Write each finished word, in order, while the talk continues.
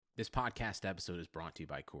This podcast episode is brought to you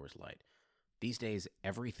by Coors Light. These days,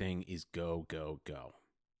 everything is go, go, go.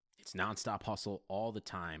 It's nonstop hustle all the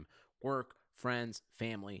time. Work, friends,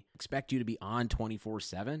 family expect you to be on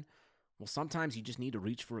 24/7. Well, sometimes you just need to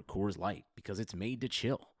reach for a Coors Light because it's made to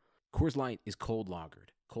chill. Coors Light is cold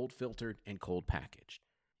lagered, cold filtered, and cold packaged.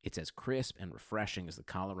 It's as crisp and refreshing as the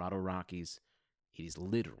Colorado Rockies. It is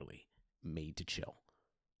literally made to chill.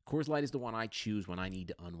 Coors Light is the one I choose when I need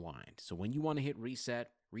to unwind. So when you want to hit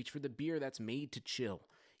reset, reach for the beer that's made to chill.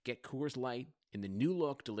 Get Coors Light in the new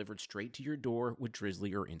look delivered straight to your door with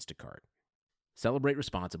Drizzly or Instacart. Celebrate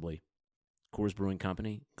responsibly. Coors Brewing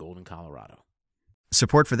Company, Golden, Colorado.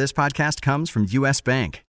 Support for this podcast comes from U.S.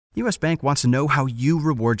 Bank. U.S. Bank wants to know how you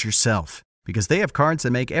reward yourself because they have cards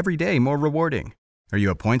that make every day more rewarding. Are you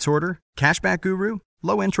a points hoarder, cashback guru,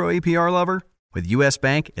 low intro APR lover? With U.S.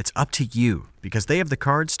 Bank, it's up to you because they have the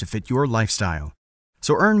cards to fit your lifestyle.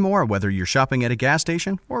 So earn more whether you're shopping at a gas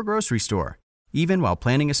station or a grocery store, even while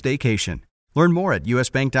planning a staycation. Learn more at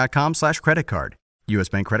usbank.com/credit card. U.S.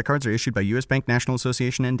 Bank credit cards are issued by U.S. Bank National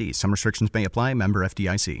Association ND. Some restrictions may apply. Member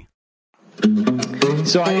FDIC.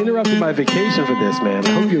 So I interrupted my vacation for this, man.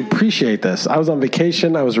 I hope you appreciate this. I was on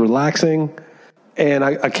vacation. I was relaxing, and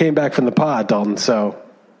I came back from the pod, Dalton. So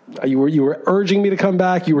you were urging me to come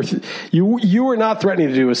back. You were not threatening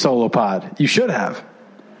to do a solo pod. You should have.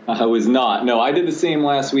 I was not. No, I did the same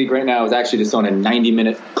last week. Right now, I was actually just on a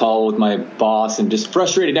 90-minute call with my boss and just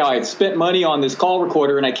frustrated now. I had spent money on this call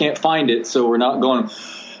recorder and I can't find it, so we're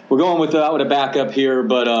going without a backup here.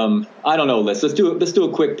 But I don't know, Liz. Let's do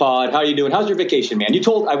a quick pod. How are you doing? How's your vacation, man?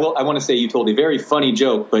 I want to say you told a very funny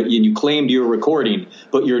joke, but you claimed you were recording,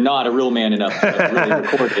 but you're not a real man enough to really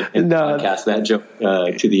record it and podcast that joke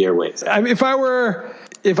to the airwaves. I mean, if I were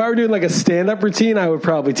doing like a stand-up routine, I would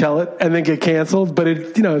probably tell it and then get canceled. But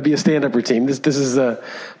it'd be a stand-up routine. This is a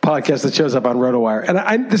podcast that shows up on RotoWire,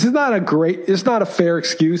 and this is not it's not a fair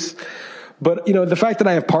excuse. But the fact that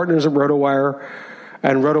I have partners at RotoWire,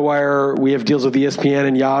 and RotoWire, we have deals with ESPN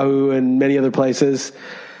and Yahoo and many other places.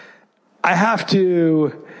 I have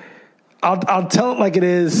to. I'll tell it like it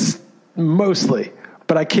is mostly,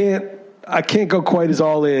 but I can't go quite as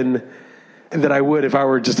all in that I would if I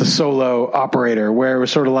were just a solo operator, where it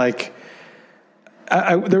was sort of like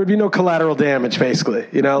there would be no collateral damage, basically.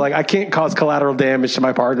 Like I can't cause collateral damage to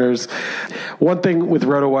my partners. One thing with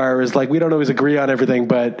RotoWire is like we don't always agree on everything,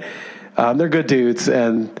 but they're good dudes,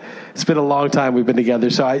 and it's been a long time we've been together.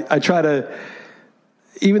 So I try to,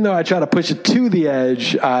 even though I try to push it to the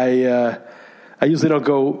edge, I usually don't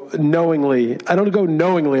go knowingly. I don't go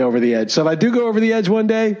knowingly over the edge. So if I do go over the edge one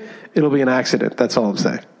day, it'll be an accident. That's all I'm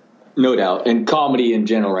saying. No doubt. And comedy in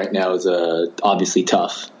general right now is obviously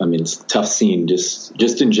tough. I mean, it's a tough scene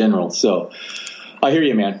just in general. So I hear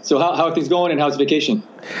you, man. So how are things going, and how's vacation?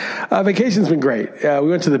 Vacation's been great. We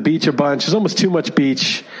went to the beach a bunch. There's almost too much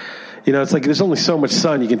beach. It's like there's only so much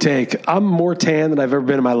sun you can take. I'm more tan than I've ever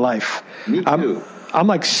been in my life. Me too. I'm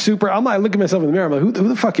like I look at myself in the mirror. I'm like, who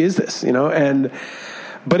the fuck is this?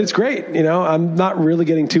 But it's great. I'm not really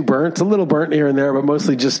getting too burnt. It's a little burnt here and there, but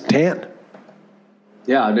mostly just tan.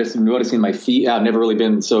 Yeah, I've just been noticing my feet. I've never really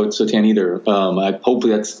been so tan either. Hopefully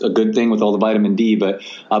that's a good thing with all the vitamin D, but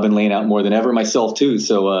I've been laying out more than ever myself too.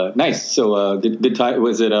 So nice. So good time.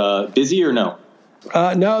 Was it busy or no?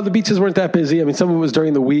 No, the beaches weren't that busy. I mean, some of it was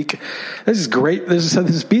during the week. This is great. There's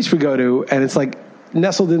this beach we go to, and it's like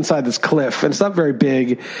nestled inside this cliff, and it's not very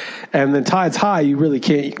big. And the tide's high, you really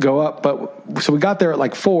can't go up. But so we got there at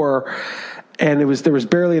like 4, and there was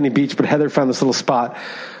barely any beach, but Heather found this little spot.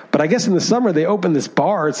 But I guess in the summer they opened this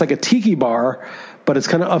bar. It's like a tiki bar, but it's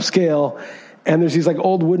kind of upscale. And there's these like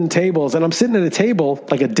old wooden tables, and I'm sitting at a table,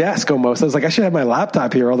 like a desk almost. I was like, I should have my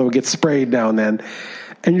laptop here, although it gets sprayed now and then.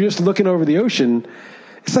 And you're just looking over the ocean.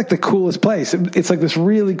 It's like the coolest place. It's like this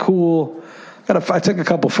really cool. I took a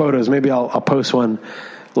couple photos. Maybe I'll post one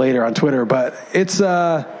later on Twitter. But it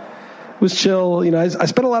was chill. I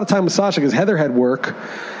spent a lot of time with Sasha because Heather had work,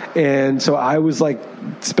 and so I was like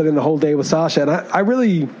spending the whole day with Sasha. And I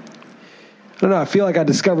don't know. I feel like I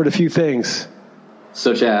discovered a few things.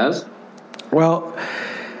 Such as? Well,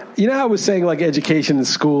 how I was saying, like, education in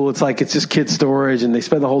school, it's like it's just kid storage, and they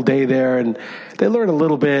spend the whole day there, and they learn a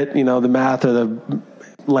little bit, the math or the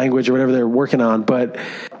language or whatever they're working on. But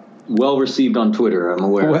well received on Twitter. I'm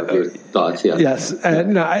aware of your thoughts. Yeah. Yes.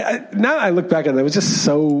 And now I look back on it, it was just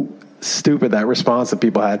so stupid, that response that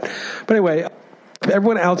people had. But anyway,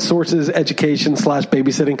 everyone outsources education /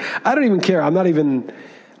 babysitting. I don't even care. I'll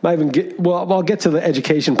get to the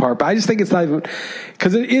education part, but I just think it's not even,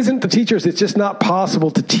 because it isn't the teachers. It's just not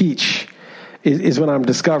possible to teach is what I'm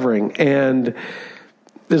discovering. And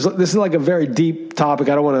this is like a very deep topic.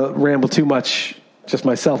 I don't want to ramble too much just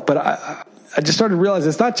myself, but I just started realizing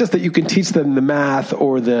it's not just that you can teach them the math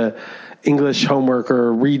or the English homework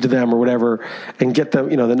or read to them or whatever and get them,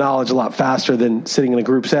 the knowledge a lot faster than sitting in a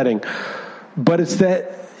group setting. But it's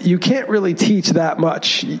that you can't really teach that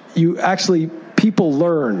much. People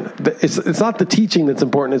learn. It's not the teaching that's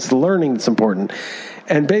important. It's the learning that's important.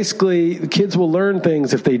 And basically, the kids will learn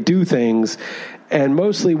things if they do things. And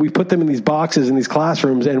mostly we put them in these boxes in these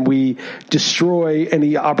classrooms and we destroy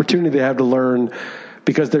any opportunity they have to learn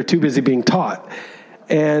because they're too busy being taught.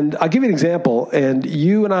 And I'll give you an example. And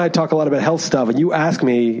you and I talk a lot about health stuff, and you ask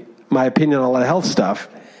me my opinion on a lot of health stuff.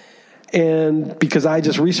 And because I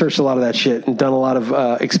just researched a lot of that shit and done a lot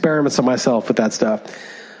of experiments on myself with that stuff.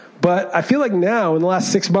 But I feel like now, in the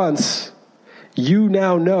last 6 months, you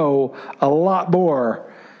now know a lot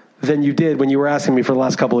more than you did when you were asking me for the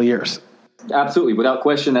last couple of years. Absolutely. Without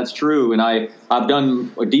question, that's true. And I've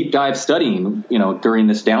done a deep dive studying, during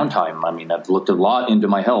this downtime. I mean, I've looked a lot into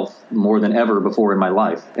my health more than ever before in my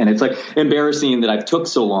life. And it's like embarrassing that I've took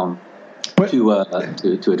so long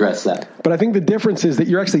to address that. But I think the difference is that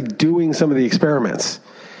you're actually doing some of the experiments.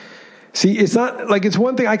 See, it's not like it's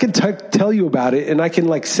one thing I can tell you about it and I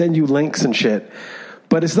can send you links and shit.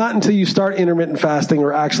 But it's not until you start intermittent fasting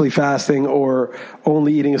or actually fasting or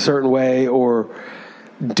only eating a certain way or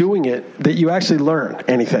doing it that you actually learn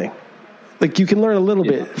anything. Like you can learn a little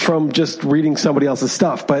bit from just reading somebody else's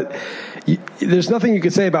stuff, but there's nothing you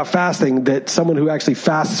can say about fasting that someone who actually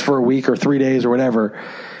fasts for a week or 3 days or whatever,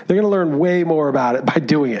 they're going to learn way more about it by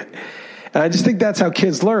doing it. And I just think that's how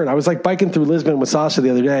kids learn. I was biking through Lisbon with Sasha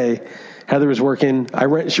the other day. Heather was working.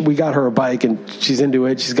 We got her a bike and she's into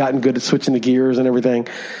it. She's gotten good at switching the gears and everything.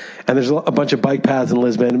 And there's a bunch of bike paths in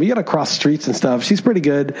Lisbon. We got to cross streets and stuff. She's pretty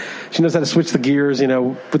good. She knows how to switch the gears,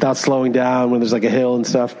 without slowing down when there's a hill and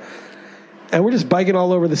stuff. And we're just biking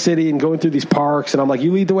all over the city and going through these parks. And I'm like,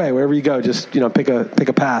 you lead the way wherever you go. Just, pick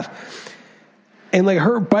a path. And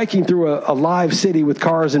her biking through a live city with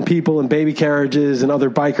cars and people and baby carriages and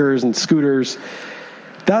other bikers and scooters,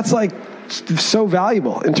 that's so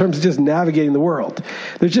valuable in terms of just navigating the world.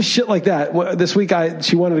 There's just shit like that. This week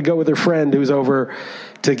she wanted to go with her friend who was over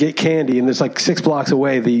to get candy, and there's 6 blocks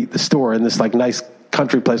away the store in this nice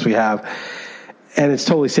country place we have, and it's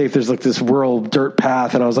totally safe. There's this rural dirt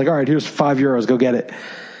path, and I was like, all right, here's €5, go get it.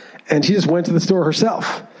 And she just went to the store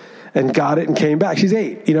herself and got it and came back. She's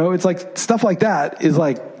 8. It's stuff like that is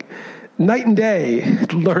night and day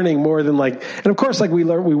learning more than and of course we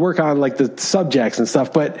work on the subjects and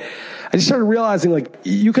stuff, but I just started realizing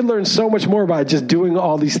you can learn so much more by just doing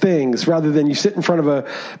all these things rather than you sit in front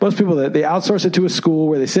of most people that they outsource it to a school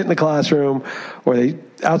where they sit in the classroom or they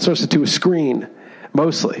outsource it to a screen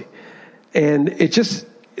mostly. And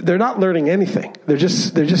they're not learning anything. They're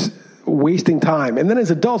just wasting time. And then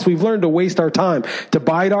as adults, we've learned to waste our time, to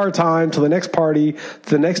bide our time to the next party, to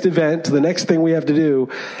the next event, to the next thing we have to do.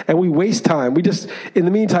 And we waste time. In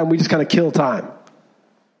the meantime, we just kind of kill time.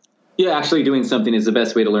 Yeah, actually doing something is the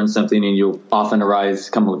best way to learn something, and you'll often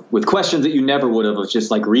come with questions that you never would have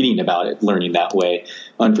just reading about it, learning that way,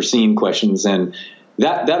 unforeseen questions. And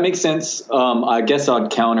that makes sense. I guess I'd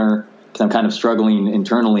counter, because I'm kind of struggling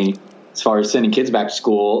internally as far as sending kids back to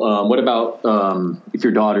school. What about if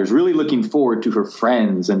your daughter's really looking forward to her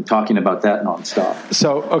friends and talking about that nonstop?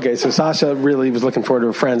 So Sasha really was looking forward to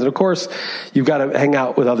her friends. And of course, you've got to hang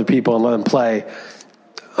out with other people and let them play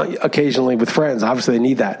occasionally with friends. Obviously, they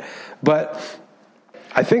need that. But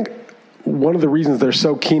I think one of the reasons they're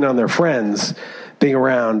so keen on their friends being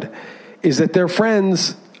around is that their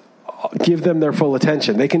friends give them their full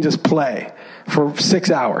attention. They can just play for 6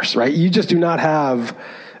 hours, right? You just do not have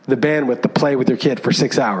the bandwidth to play with your kid for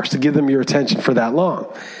 6 hours, to give them your attention for that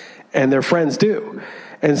long. And their friends do.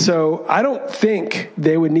 And so I don't think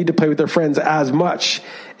they would need to play with their friends as much.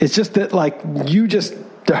 It's just that you just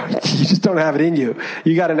don't have it in you.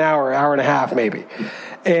 You got an hour and a half maybe.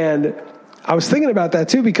 And I was thinking about that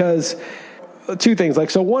too, because 2 things.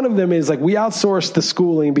 So one of them is we outsource the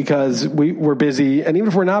schooling because we're busy. And even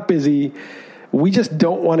if we're not busy, we just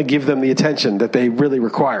don't want to give them the attention that they really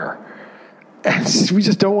require. And we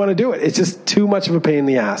just don't want to do it. It's just too much of a pain in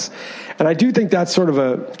the ass. And I do think that's sort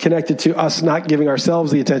of connected to us not giving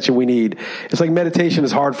ourselves the attention we need. It's meditation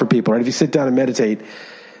is hard for people, right? If you sit down and meditate,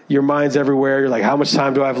 your mind's everywhere. You're like, how much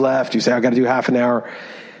time do I have left? You say, I've got to do half an hour.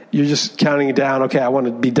 You're just counting it down. Okay, I want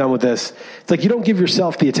to be done with this. It's you don't give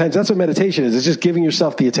yourself the attention. That's what meditation is. It's just giving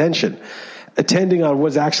yourself the attention, attending on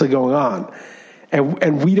what's actually going on.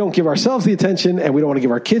 And we don't give ourselves the attention, and we don't want to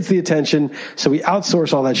give our kids the attention, so we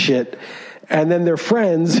outsource all that shit. and then their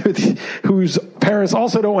friends whose parents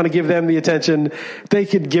also don't want to give them the attention, they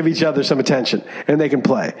could give each other some attention and they can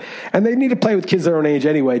play. And they need to play with kids their own age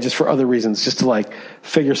anyway, just for other reasons, just to like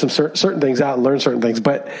figure some certain things out and learn certain things.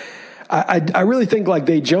 But I really think like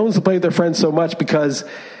they Jones to play with their friends so much because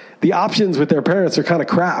the options with their parents are kind of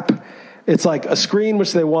crap. It's like a screen,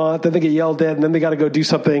 which they want, then they get yelled at, and then they got to go do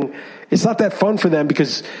something. It's not that fun for them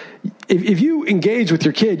because if you engage with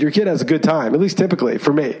your kid has a good time, at least typically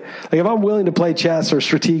for me. Like if I'm willing to play chess or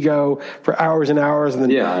Stratego for hours and hours and then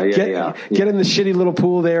get in the shitty little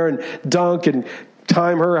pool there and dunk and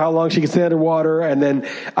time her how long she can stay underwater, and then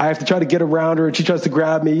I have to try to get around her and she tries to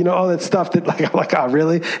grab me, all that stuff that like I'm like, oh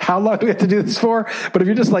really? How long do we have to do this for? But if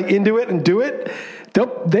you're just like into it and do it,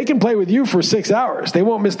 they can play with you for 6 hours. They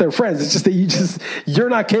won't miss their friends. It's just that you're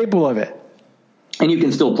not capable of it. And you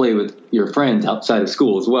can still play with your friends outside of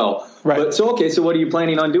school as well. Right. But so what are you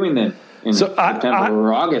planning on doing then? In September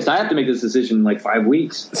or August? I have to make this decision in like 5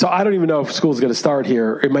 weeks. So I don't even know if school's going to start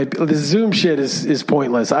here. It might be, the Zoom shit is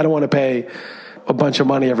pointless. I don't want to pay a bunch of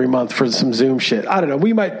money every month for some Zoom shit. I don't know.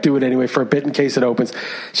 We might do it anyway for a bit in case it opens.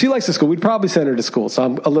 She likes the school. We'd probably send her to school. So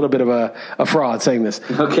I'm a little bit of a fraud saying this.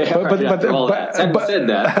 Okay. But said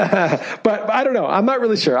that. But I don't know. I'm not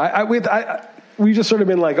really sure. We've just sort of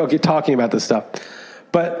been like, okay, talking about this stuff.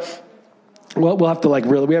 But we'll have to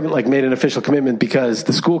we haven't made an official commitment because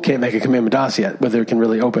the school can't make a commitment to us yet, whether it can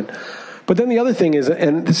really open. But then the other thing is,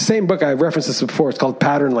 and the same book, I've referenced this before, it's called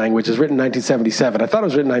Pattern Language. It's written in 1977. I thought it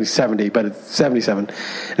was written in 1970, but it's 77.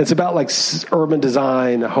 And it's about urban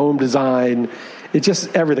design, home design. It's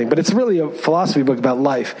just everything. But it's really a philosophy book about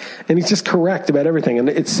life. And he's just correct about everything. And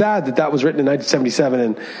it's sad that was written in 1977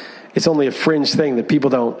 and it's only a fringe thing that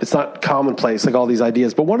people it's not commonplace, like all these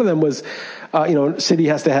ideas. But one of them was, a city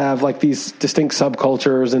has to have like these distinct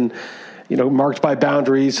subcultures and, marked by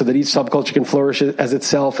boundaries so that each subculture can flourish as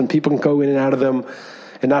itself and people can go in and out of them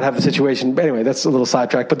and not have the situation. But anyway, that's a little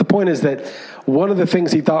sidetrack. But the point is that one of the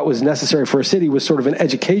things he thought was necessary for a city was sort of an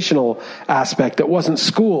educational aspect that wasn't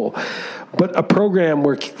school, but a program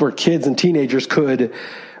where kids and teenagers could,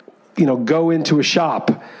 go into a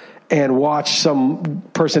shop and watch some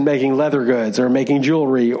person making leather goods or making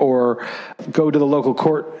jewelry, or go to the local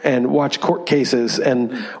court and watch court cases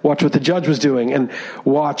and watch what the judge was doing and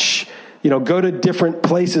watch, go to different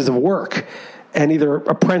places of work and either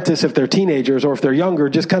apprentice if they're teenagers or if they're younger,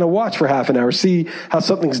 just kind of watch for half an hour, see how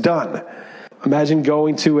something's done. Imagine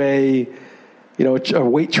going to a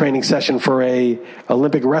weight training session for a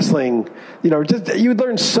Olympic wrestling, you would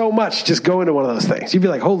learn so much just going to one of those things. You'd be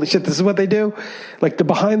like, holy shit, this is what they do? Like the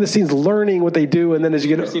behind the scenes learning what they do. And then as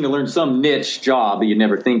you get to learn some niche job that you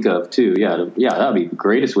never think of too. Yeah. That'd be the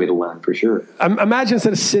greatest way to learn for sure. Imagine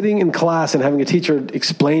instead of sitting in class and having a teacher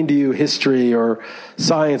explain to you history or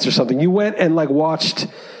science or something, you went and watched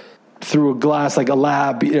through a glass, like a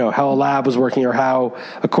lab, how a lab was working or how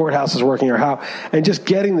a courthouse was working and just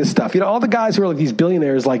getting this stuff. All the guys who are like these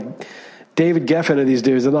billionaires, like David Geffen and these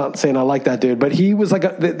dudes, I'm not saying I like that dude, but he was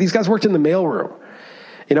these guys worked in the mailroom,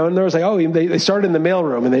 and there was they started in the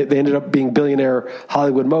mailroom and they ended up being billionaire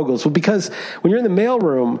Hollywood moguls. Well, because when you're in the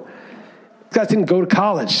mailroom, guys didn't go to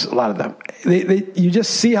college, a lot of them. You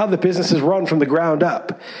just see how the business is run from the ground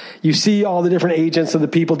up. You see all the different agents of the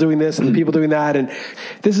people doing this and the people doing that, and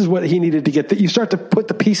this is what he needed to get. You start to put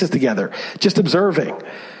the pieces together, just observing,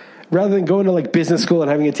 rather than going to business school and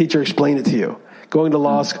having a teacher explain it to you. Going to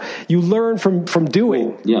law school, you learn from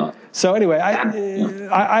doing. Yeah. So anyway,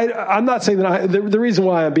 I'm not saying that the reason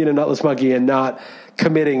why I'm being a nutless monkey and not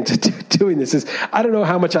committing to doing this is I don't know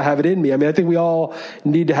how much I have it in me. I mean, I think we all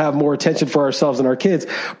need to have more attention for ourselves and our kids,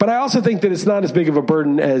 but I also think that it's not as big of a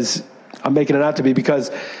burden as I'm making it out to be,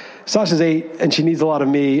 because Sasha's 8 and she needs a lot of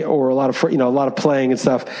me or a lot of playing and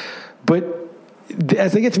stuff. But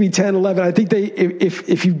as they get to be 10, 11, I think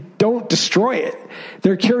if you don't destroy it,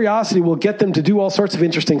 their curiosity will get them to do all sorts of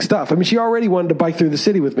interesting stuff. I mean, she already wanted to bike through the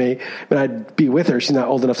city with me, but I'd be with her. She's not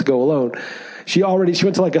old enough to go alone. She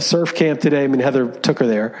went to a surf camp today. I mean, Heather took her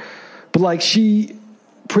there, but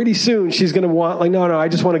pretty soon she's going to want no, I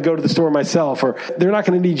just want to go to the store myself, or they're not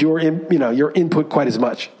going to need your input quite as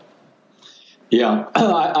much. Yeah.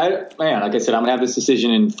 Like I said, I'm going to have this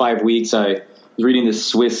decision in 5 weeks. I was reading this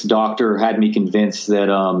Swiss doctor had me convinced that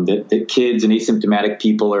that kids and asymptomatic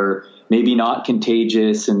people are maybe not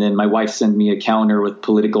contagious. And then my wife sent me a counter with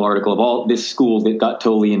political article of all this school that got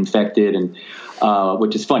totally infected. And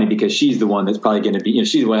which is funny because she's the one that's probably going to be,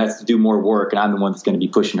 she's the one that has to do more work, and I'm the one that's going to be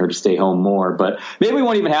pushing her to stay home more. But maybe we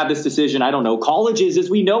won't even have this decision. I don't know. Colleges as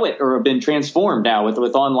we know it or have been transformed now with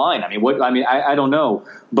online. I don't know.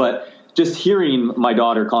 But just hearing my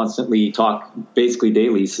daughter constantly talk basically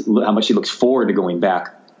daily how much she looks forward to going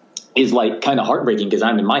back is like kind of heartbreaking, because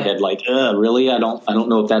I'm in my head like, really? I don't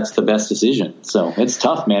know if that's the best decision. So it's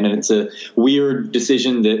tough, man. And it's a weird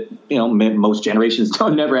decision that, most generations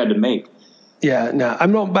never had to make. Yeah, no,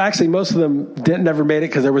 I'm not. Actually, most of them never made it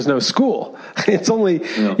because there was no school. It's only,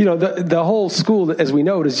 the whole school, as we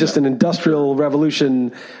know it, is just an industrial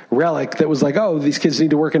revolution relic that was like, oh, these kids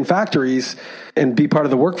need to work in factories and be part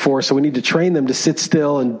of the workforce, so we need to train them to sit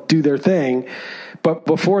still and do their thing. But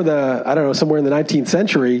before somewhere in the 19th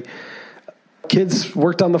century, kids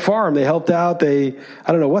worked on the farm. They helped out. I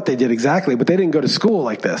don't know what they did exactly, but they didn't go to school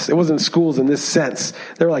like this. It wasn't schools in this sense.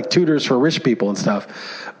 They were like tutors for rich people and stuff.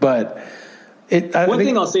 But One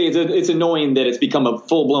thing I'll say is it's annoying that it's become a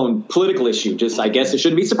full-blown political issue. Just, I guess it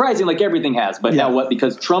shouldn't be surprising like everything has. But now what?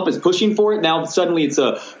 Because Trump is pushing for it, now suddenly it's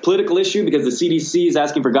a political issue because the CDC is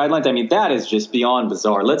asking for guidelines. I mean, that is just beyond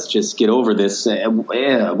bizarre. Let's just get over this.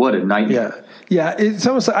 What a nightmare. Yeah. It's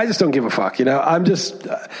almost, I just don't give a fuck. I'm just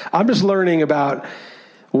learning about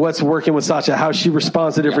what's working with Sasha, how she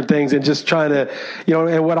responds to different things, and just trying to,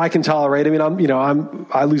 and what I can tolerate. I mean,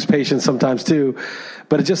 I lose patience sometimes too,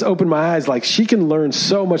 but it just opened my eyes. Like, she can learn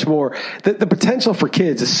so much more. The potential for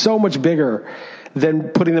kids is so much bigger than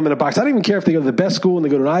putting them in a box. I don't even care if they go to the best school and they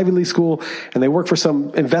go to an Ivy League school and they work for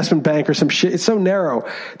some investment bank or some shit. It's so narrow.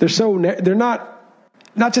 They're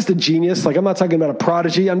not just a genius. Like, I'm not talking about a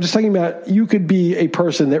prodigy. I'm just talking about you could be a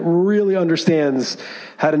person that really understands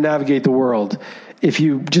how to navigate the world if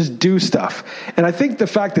you just do stuff. And I think the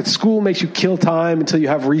fact that school makes you kill time until you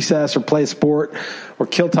have recess or play a sport, or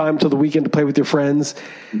kill time until the weekend to play with your friends,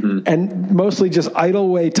 and mostly just idle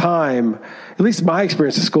away time, at least my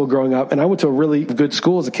experience at school growing up, and I went to a really good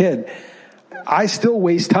school as a kid, I still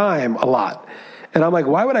waste time a lot. And I'm like,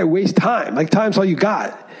 why would I waste time? Like, time's all you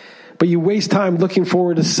got. But you waste time looking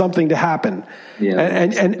forward to something to happen. Yeah.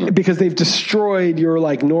 And because they've destroyed your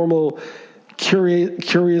like normal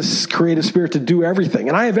curious creative spirit to do everything.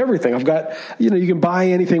 And I have everything. I've got, you can buy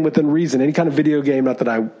anything within reason, any kind of video game. Not that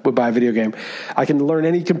I would buy a video game. I can learn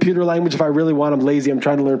any computer language if I really want. I'm lazy. I'm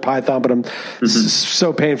trying to learn Python, but I'm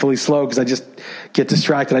so painfully slow because I just get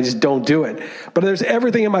distracted. I just don't do it. But there's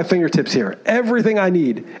everything at my fingertips here. Everything I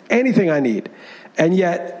need. Anything I need. And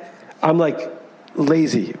yet I'm like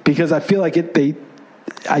lazy because I feel like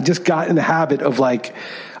I just got in the habit of like,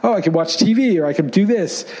 oh, I can watch TV or I can do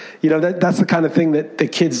this. That's the kind of thing that the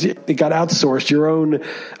kids, it got outsourced. Your own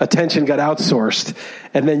attention got outsourced.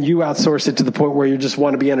 And then you outsource it to the point where you just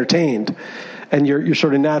want to be entertained. And your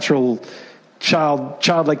sort of natural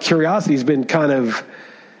childlike curiosity has been kind of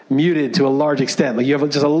muted to a large extent. Like, you have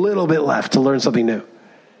just a little bit left to learn something new.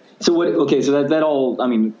 So that all, I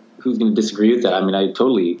mean, who's going to disagree with that? I mean,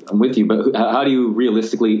 I'm with you, but how do you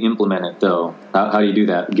realistically implement it, though? How do you do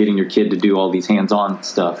that? Getting your kid to do all these hands-on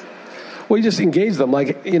stuff? Well, you just engage them.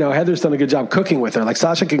 Like, Heather's done a good job cooking with her. Like,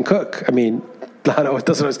 Sasha can cook. I mean, it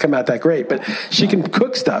doesn't always come out that great, but she can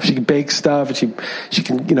cook stuff. She can bake stuff, and she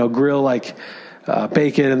can, grill like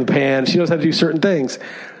bacon in the pan. She knows how to do certain things.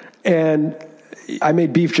 And I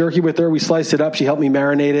made beef jerky with her. We sliced it up. She helped me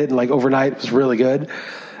marinate it, and like overnight, it was really good.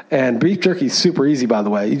 And beef jerky is super easy, by the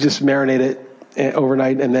way. You just marinate it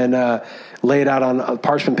overnight and then lay it out on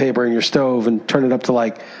parchment paper in your stove and turn it up to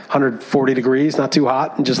like 140 degrees, not too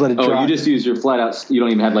hot, and just let it dry. Oh, you just use your flat out, you don't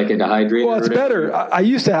even have like a dehydrator? Well, it's better. I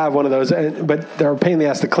used to have one of those, but they're a pain in the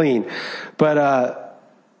ass to clean. But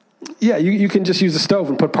you can just use the stove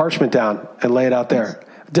and put parchment down and lay it out there.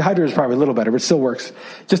 Dehydrator is probably a little better, but it still works.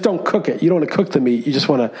 Just don't cook it. You don't want to cook the meat. You just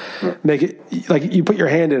want to make it, like, you put your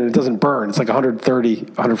hand in it, it doesn't burn. It's like 130,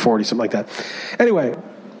 140, something like that. Anyway,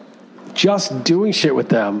 just doing shit with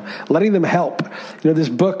them, letting them help. This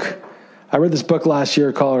book, I read this book last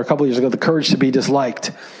year or a couple of years ago, The Courage to be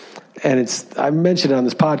Disliked. And I mentioned it on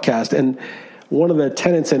this podcast. And one of the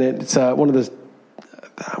tenets in it, it's one of the,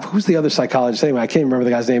 who's the other psychologist? Anyway, I can't remember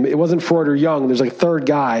the guy's name. It wasn't Freud or Jung. There's like a third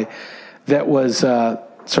guy that was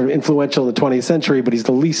sort of influential in the 20th century, but he's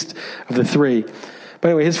the least of the three. But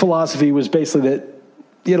anyway, his philosophy was basically that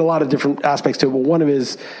he had a lot of different aspects to it, but one of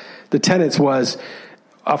the tenets was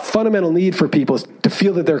a fundamental need for people is to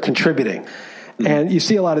feel that they're contributing. And you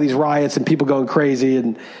see a lot of these riots and people going crazy,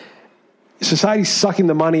 and society's sucking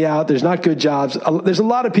the money out. There's not good jobs. There's a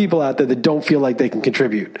lot of people out there that don't feel like they can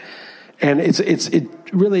contribute. And it's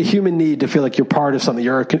really a human need to feel like you're part of something.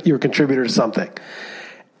 You're a contributor to something.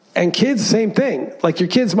 And kids, same thing. Like, your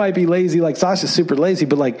kids might be lazy, like Sasha's super lazy,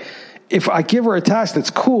 but like, if I give her a task that's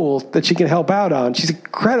cool that she can help out on, she's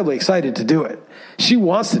incredibly excited to do it. She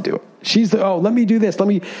wants to do it. She's let me do this. Let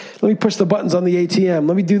me push the buttons on the ATM.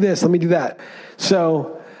 Let me do this. Let me do that.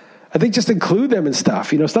 So I think just include them in stuff,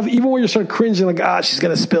 stuff even when you're sort of cringing, like, she's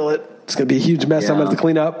going to spill it. It's going to be a huge mess. I'm going to have to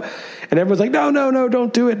clean up. And everyone's like, no,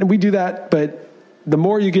 don't do it. And we do that. But the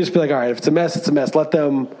more you can just be like, all right, if it's a mess, it's a mess. Let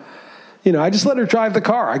them, I just let her drive the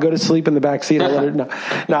car. I go to sleep in the back seat. I let her,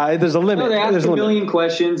 no, there's a limit. No, they ask a million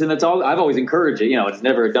questions, and that's all. I've always encouraged it. It's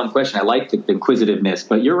never a dumb question. I like the inquisitiveness,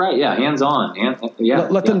 but you're right. Yeah, hands on.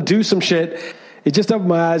 Let them do some shit. It just opened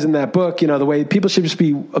my eyes in that book, the way people should just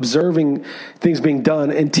be observing things being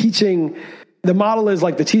done and teaching. The model is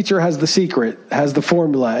like the teacher has the secret, has the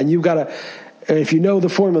formula, and you've got to, if you know the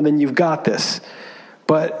formula, then you've got this.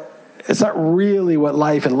 But it's not really what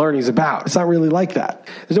life and learning is about. It's not really like that.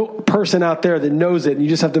 There's no person out there that knows it, and you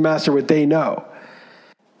just have to master what they know.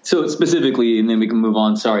 So specifically, and then we can move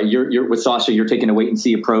on. Sorry, you're with Sasha. You're taking a wait and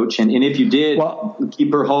see approach, and if you did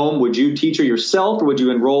keep her home, would you teach her yourself, or would you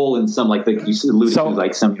enroll in some like you alluded to,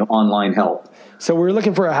 like some online help? So we're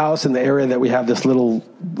looking for a house in the area that we have this little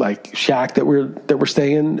like shack that we're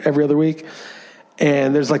staying in every other week,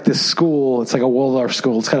 and there's like this school. It's like a Waldorf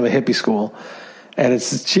school. It's kind of a hippie school, and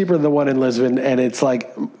it's cheaper than the one in Lisbon, and it's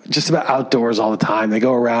like just about outdoors all the time. They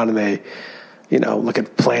go around and they look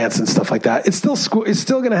at plants and stuff like that. It's still school. It's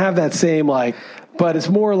still going to have that same but it's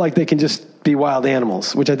more like they can just be wild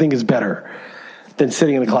animals, which I think is better than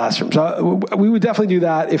sitting in a classroom. So we would definitely do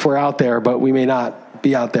that if we're out there, but we may not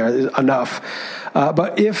be out there enough.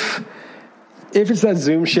 But if it's that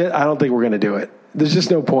Zoom shit, I don't think we're going to do it. There's just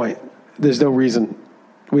no point. There's no reason.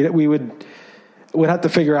 We'd have to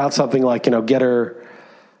figure out something like,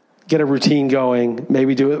 get a routine going,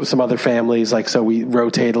 maybe do it with some other families, so we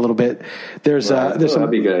rotate a little bit.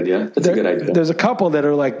 That'd be a good idea. That's a good idea. There's a couple that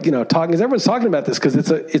are talking, because everyone's talking about this because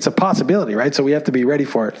it's a possibility, right? So we have to be ready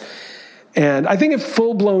for it. And I think if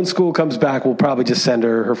full-blown school comes back, we'll probably just send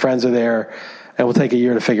her. Her friends are there, and we'll take a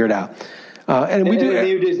year to figure it out.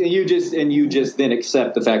 You just then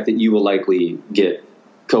accept the fact that you will likely get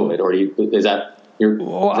COVID, or is that your?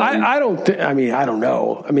 Well, I don't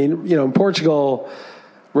know. In Portugal,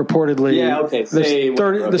 reportedly,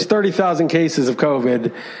 there's 30,000 cases of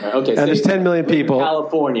COVID, and there's 10 million people.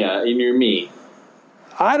 California, and you're me.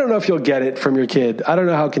 I don't know if you'll get it from your kid. I don't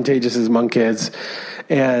know how contagious it is among kids,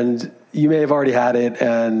 and you may have already had it.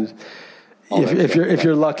 And if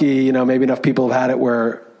you're lucky, maybe enough people have had it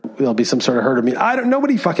where there'll be some sort of herd immunity.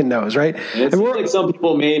 Nobody fucking knows, right? It's like some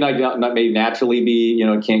people may not may naturally be,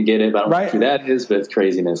 can't get it. But I don't know who that is, but it's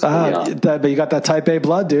craziness. But you got that type A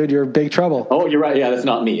blood, dude. You're in big trouble. Oh, you're right. Yeah, that's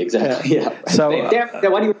not me. Exactly. Yeah. So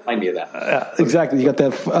why do you remind me of that? Exactly. You got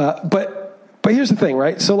that. But here's the thing,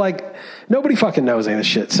 right? So nobody fucking knows any of this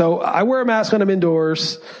shit. So I wear a mask when I'm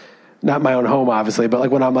indoors, not my own home, obviously, but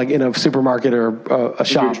when I'm in a supermarket or a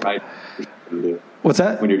shop. What's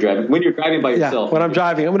that? When you're driving by yourself. Yeah, when I'm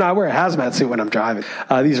driving. I wear a hazmat suit when I'm driving.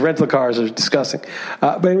 These rental cars are disgusting.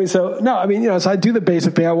 But anyway, so I do the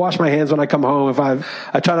basic thing. I wash my hands when I come home.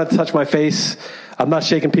 I try not to touch my face. I'm not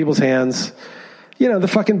shaking people's hands. The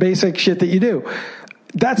fucking basic shit that you do.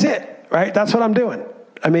 That's it, right? That's what I'm doing.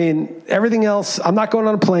 Everything else, I'm not going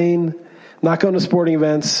on a plane, not going to sporting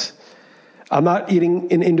events. I'm not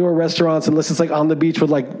eating in indoor restaurants unless it's on the beach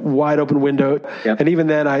with wide open window. Yep. And even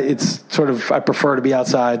then I prefer to be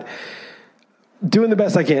outside doing the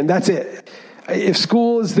best I can. That's it. If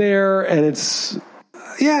school is there and it's,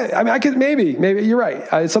 I could maybe you're right.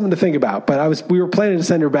 It's something to think about, but we were planning to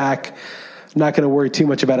send her back. Not going to worry too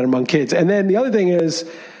much about it among kids. And then the other thing is,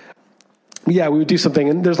 we would do something.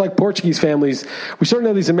 And there's Portuguese families. We sort of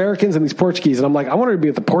know these Americans and these Portuguese. And I'm I want her to be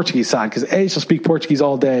at the Portuguese side because A, she'll speak Portuguese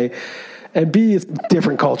all day. And B, it's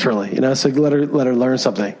different culturally, so let her learn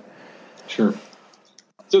something. Sure.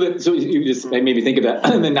 So you just made me think of that.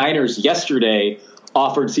 The Niners yesterday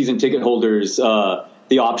offered season ticket holders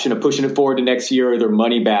the option of pushing it forward to next year or their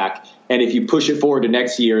money back. And if you push it forward to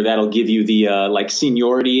next year, that'll give you the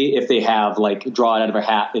seniority if they have draw it out of a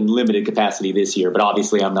hat in limited capacity this year. But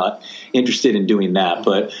obviously I'm not interested in doing that.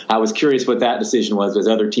 But I was curious what that decision was as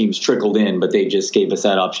other teams trickled in, but they just gave us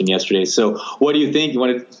that option yesterday. So what do you think? You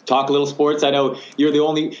want to talk a little sports? I know you're the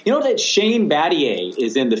only – that Shane Battier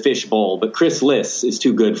is in the fishbowl, but Chris Liss is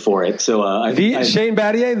too good for it. So Shane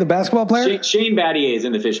Battier, the basketball player? Shane Battier is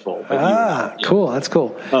in the fishbowl. Cool. That's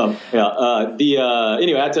cool.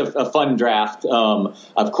 Anyway, that's a fun draft.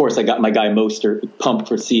 Of course, I got my guy Mostert pumped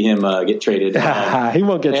to see him get traded. He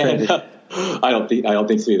won't get traded. I don't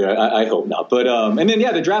think so either. I hope not. But and then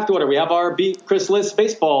the draft order. We have our Chris Liss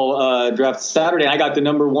baseball draft Saturday. I got the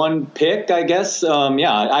number 1 pick, I guess.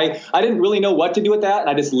 I didn't really know what to do with that, and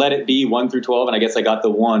I just let it be 1 through 12, and I guess I got the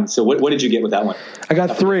 1. So what did you get with that one? I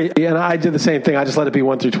got 3, and I did the same thing. I just let it be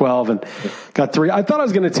 1 through 12, and got 3. I thought I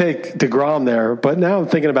was going to take deGrom there, but now I'm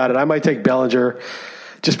thinking about it. I might take Bellinger,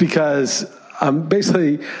 just because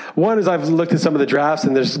Basically, one is I've looked at some of the drafts,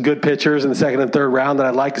 and there's good pitchers in the second and third round that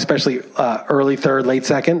I like, especially early third, late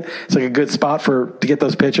second. It's like a good spot to get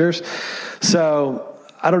those pitchers. So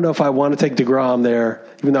I don't know if I want to take deGrom there,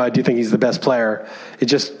 even though I do think he's the best player.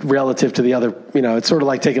 It's just relative to the other, it's sort of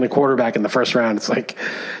like taking a quarterback in the first round. It's like,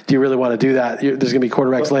 do you really want to do that? There's going to be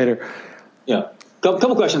quarterbacks later. Yeah.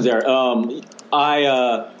 Couple questions there.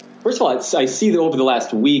 First of all, I see that over the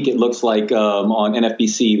last week, it looks like on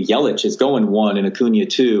NFBC, Yelich is going 1 and Acuna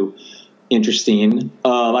 2. Interesting.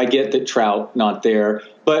 I get that Trout not there.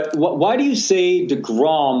 But why do you say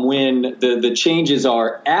deGrom when the changes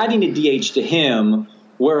are adding a DH to him,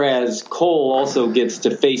 whereas Cole also gets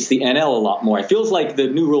to face the NL a lot more? It feels like the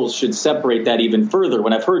new rules should separate that even further.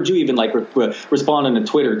 When I've heard you even responding to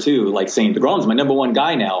Twitter, too, like saying deGrom's my number one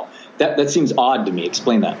guy now, that seems odd to me.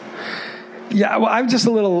 Explain that. Yeah, well, I'm just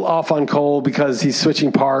a little off on Cole because he's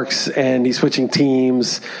switching parks and he's switching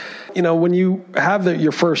teams. When you have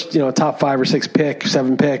your first, top 5 or 6 pick,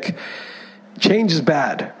 7 pick, change is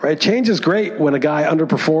bad, right? Change is great when a guy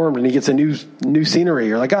underperformed and he gets a new scenery.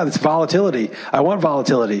 You're like, it's volatility. I want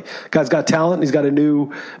volatility. Guy's got talent and he's got a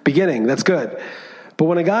new beginning. That's good. But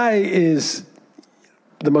when a guy is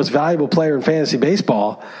the most valuable player in fantasy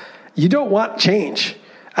baseball, you don't want change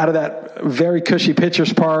out of that very cushy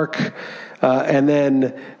pitcher's park. And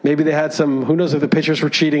then maybe they had who knows if the pitchers were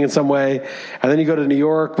cheating in some way. And then you go to New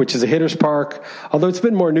York, which is a hitter's park. Although it's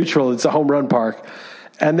been more neutral, it's a home run park.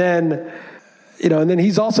 And then, and then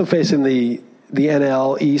he's also facing the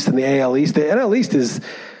NL East and the AL East. The NL East is,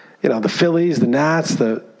 the Phillies, the Nats,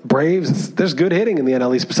 the Braves. There's good hitting in the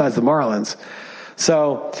NL East besides the Marlins.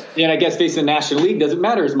 So, and I guess facing the National League doesn't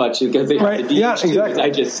matter as much because they have the DH exactly. too, I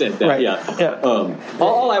just said that. Right. Yeah.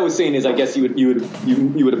 All I was saying is I guess you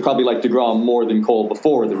would have probably liked deGrom more than Cole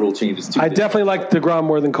before the rule changes too. I definitely liked deGrom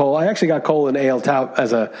more than Cole. I actually got Cole in AL Tout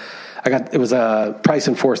it was a price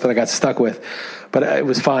and force that I got stuck with, but it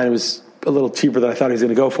was fine. It was a little cheaper than I thought he was going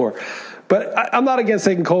to go for. But I'm not against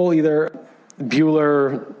taking Cole either.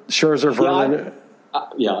 Bueller, Scherzer, Verlander.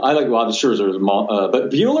 I like the Scherzer,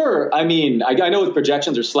 but Bueller. I mean, I know his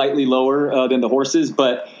projections are slightly lower than the horses,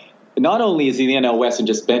 but not only is he in the NL West and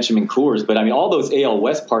just bench him in Coors, but I mean, all those AL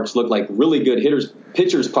West parks look like really good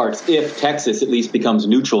pitchers parks. If Texas at least becomes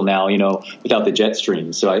neutral now, without the jet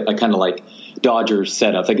stream. So I kind of like Dodgers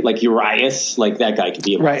setup, like Urias, like that guy could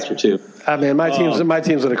be a monster too. I mean, my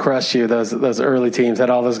teams would have crushed you. Those early teams had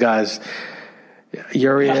all those guys.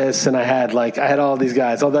 Urias, and I had all these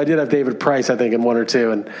guys. Although I did have David Price, I think, in 1 or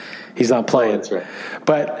 2, and he's not playing. Oh, that's right.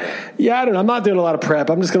 But I don't know. I'm not doing a lot of prep.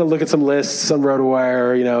 I'm just going to look at some lists on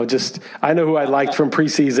RotoWire. I know who I liked from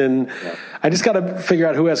preseason. Yeah. I just got to figure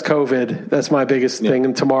out who has COVID. That's my biggest thing.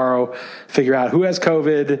 And tomorrow, figure out who has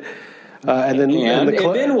COVID. And then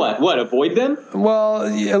what? Avoid them? Well,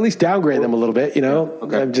 at least downgrade them a little bit.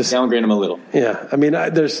 Okay. Just downgrade them a little. Yeah, I mean,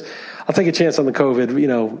 I'll take a chance on the COVID.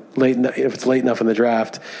 If it's late enough in the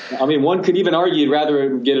draft. I mean, one could even argue you'd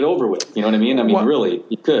rather get it over with. You know what I mean? I mean, really,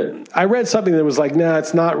 you could. I read something that was like,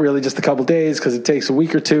 it's not really just a couple days because it takes a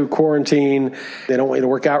week or 2 quarantine. They don't want you to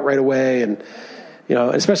work out right away, and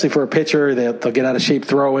especially for a pitcher, they'll get out of shape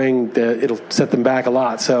throwing. It'll set them back a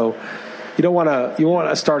lot. So. You want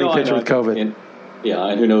a starting pitcher with COVID. And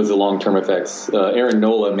who knows the long-term effects. Aaron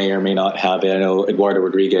Nola may or may not have it. I know Eduardo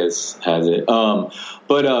Rodriguez has it.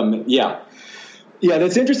 Yeah,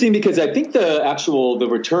 that's interesting because I think the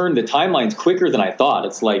return, the timeline's quicker than I thought.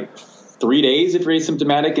 It's like 3 days if you're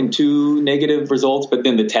asymptomatic and 2 negative results, but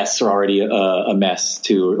then the tests are already a mess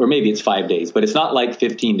too. Or maybe it's 5 days, but it's not like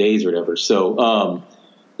 15 days or whatever. So,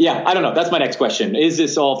 I don't know. That's my next question. Is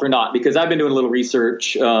this all for naught? Because I've been doing a little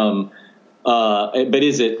research. But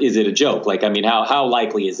is it a joke? Like, I mean, how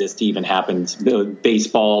likely is this to even happen?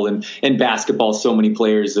 Baseball and basketball, so many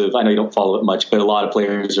players I know you don't follow it much, but a lot of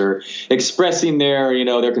players are expressing their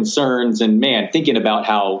concerns and thinking about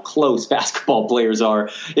how close basketball players are.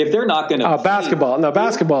 If they're not going to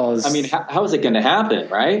basketball is, I mean, how is it going to happen?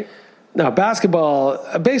 Right? No,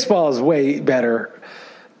 baseball is way better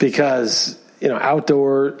because,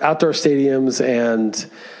 outdoor stadiums and,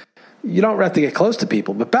 you don't have to get close to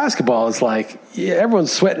people, but basketball is like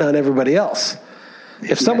everyone's sweating on everybody else.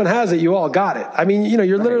 If someone has it, you all got it. I mean,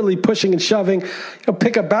 you're literally pushing and shoving.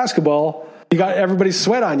 Pick up basketball, you got everybody's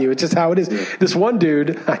sweat on you. It's just how it is. Yeah. This one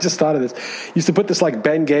dude, I just thought of this, used to put this like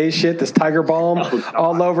Ben Gay shit, this Tiger Balm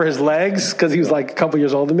all over his legs because he was like a couple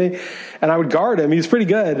years older than me, and I would guard him. He was pretty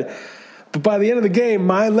good, but by the end of the game,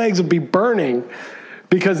 my legs would be burning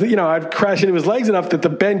because, I'd crash into his legs enough that the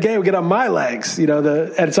Ben Gay would get on my legs,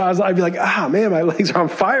 and so I'd be like, man, my legs are on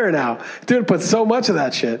fire now. Dude, put so much of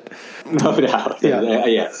that shit. No doubt. Yeah.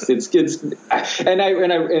 Yes. It's and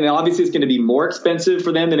obviously it's going to be more expensive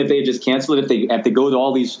for them than if they just cancel it, if they have to go to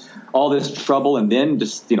all this trouble and then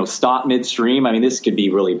just, stop midstream. I mean, this could be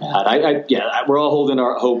really bad. We're all holding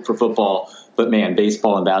our hope for football, but man,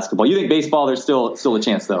 baseball and basketball. You think baseball, there's still a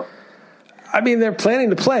chance though? I mean, they're planning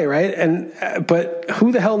to play, right? But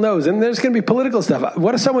who the hell knows? And there's going to be political stuff.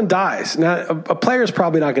 What if someone dies? Now, a player's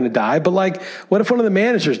probably not going to die, but what if one of the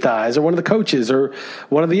managers dies, or one of the coaches, or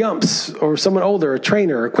one of the umps, or someone older, a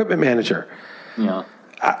trainer, or equipment manager? Yeah.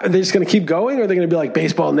 Are they just going to keep going, or are they going to be like,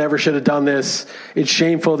 baseball never should have done this? It's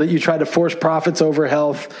shameful that you tried to force profits over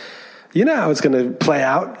health. You know how it's going to play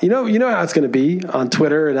out. You know how it's going to be on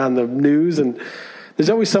Twitter and on the news, and there's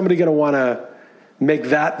always somebody going to want to make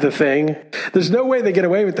that the thing. There's no way they get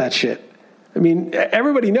away with that shit. I mean,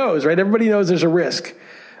 everybody knows, right? Everybody knows there's a risk.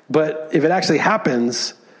 But if it actually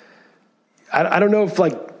happens, I don't know if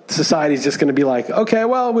society's just going to be like, okay,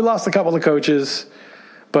 well, we lost a couple of coaches,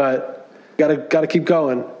 but got to keep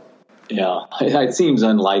going. Yeah, it seems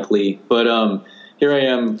unlikely. But here I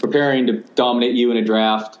am preparing to dominate you in a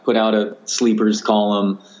draft, put out a sleepers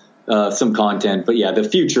column, some content, but the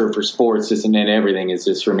future for sports and everything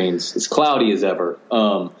remains as cloudy as ever.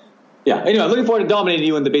 Anyway, I'm looking forward to dominating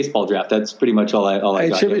you in the baseball draft. That's pretty much all I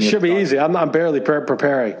got. It should be easy. I'm barely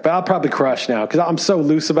preparing, but I'll probably crush now because I'm so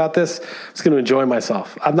loose about this. I'm just going to enjoy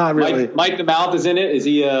myself. I'm not really. Mike the Mouth is in it. Is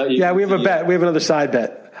he? Yeah, we have a bet. We have another side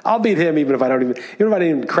bet. I'll beat him even if I didn't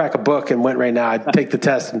even crack a book and went right now. I'd take the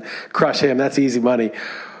test and crush him. That's easy money.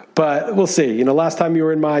 But we'll see. Last time you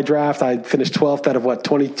were in my draft, I finished 12th out of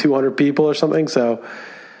 2,200 people or something. So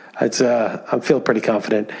I feel pretty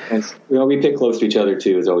confident. We pick close to each other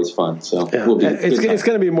too. It's always fun. So it's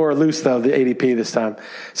going to be more loose though, the ADP this time.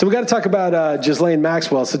 So we got to talk about Ghislane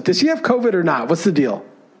Maxwell. So does she have COVID or not? What's the deal?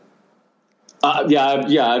 I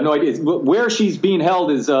have no idea. Where she's being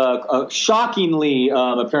held is shockingly,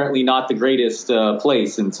 apparently not the greatest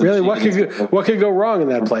place. And so really, what could go wrong in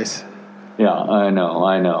that place? Yeah, I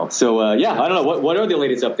know. So, I don't know. What are the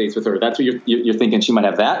latest updates with her? That's what you're thinking. She might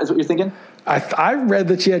have that, is what you're thinking? I read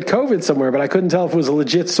that she had COVID somewhere, but I couldn't tell if it was a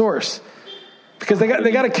legit source. Because they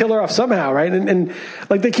got to kill her off somehow, right? And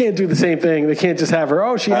they can't do the same thing. They can't just have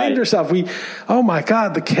her, she hanged herself. Oh, my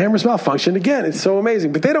God, the camera's malfunctioned again. It's so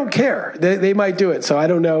amazing. But they don't care. They might do it. So I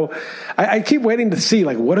don't know. I keep waiting to see,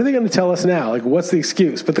 what are they going to tell us now? What's the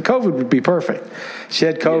excuse? But the COVID would be perfect. She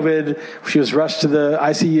had COVID. Yeah. She was rushed to the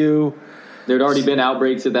ICU. There'd already been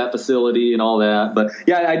outbreaks at that facility and all that. But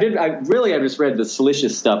I just read the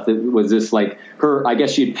salacious stuff that was this her, I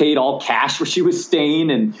guess she had paid all cash where she was staying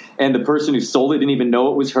and the person who sold it didn't even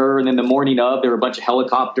know it was her. And then the morning of, there were a bunch of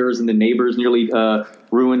helicopters and the neighbors nearly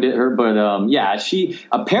ruined her. But she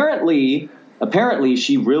apparently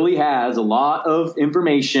she really has a lot of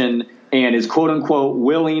information and is quote unquote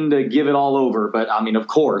willing to give it all over. But I mean, of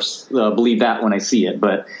course, believe that when I see it.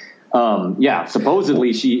 But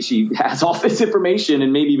supposedly she has all this information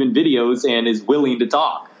and maybe even videos and is willing to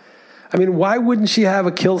talk. I mean, why wouldn't she have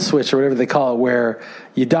a kill switch or whatever they call it, where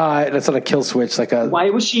you die? That's not a kill switch, Why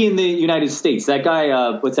was she in the United States? That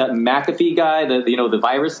guy, what's that McAfee guy? The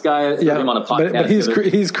virus guy. Yeah, him on a podcast. But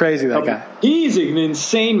he's crazy. That guy. He's an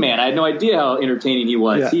insane man. I had no idea how entertaining he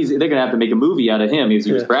was. Yeah. They're gonna have to make a movie out of him.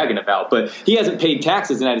 He was bragging about, but he hasn't paid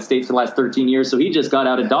taxes in the United States for the last 13 years, so he just got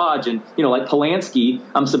out of Dodge. And like Polanski,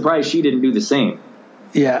 I'm surprised she didn't do the same.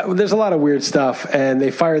 Yeah, well, there's a lot of weird stuff, and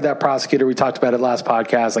they fired that prosecutor. We talked about it last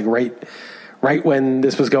podcast, right when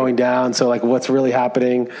this was going down. So, what's really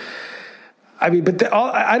happening? I mean, but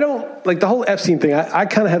I don't the whole Epstein thing. I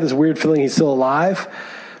kind of have this weird feeling he's still alive,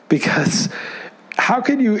 because how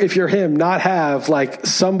could you, if you're him, not have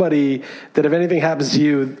somebody that if anything happens to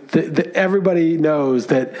you, that everybody knows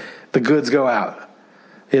that the goods go out,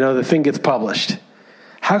 the thing gets published.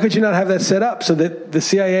 How could you not have that set up so that the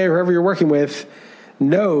CIA or whoever you're working with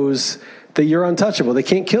knows that you're untouchable? They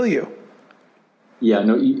can't kill you. Yeah,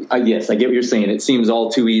 no. Yes, I get what you're saying. It seems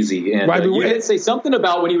all too easy. And right, you did say something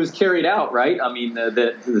about when he was carried out, right? I mean,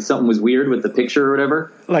 that something was weird with the picture or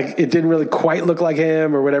whatever. It didn't really quite look like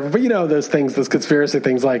him or whatever. But those things, those conspiracy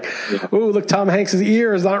things, oh, look, Tom Hanks'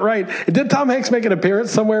 ear is not right. Did Tom Hanks make an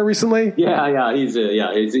appearance somewhere recently? Yeah, he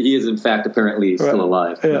is in fact apparently still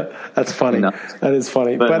alive. Yeah, that's funny. That is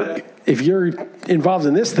funny. But if you're involved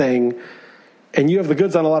in this thing and you have the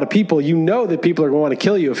goods on a lot of people, that people are going to want to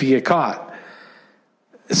kill you if you get caught.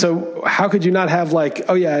 So how could you not have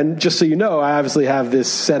and just so you know, I obviously have this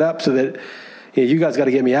set up so that you guys got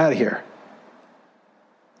to get me out of here.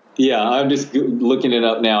 Yeah, I'm just looking it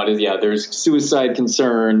up now. There's suicide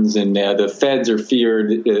concerns, and the feds are feared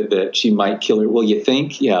that she might kill her. Well, you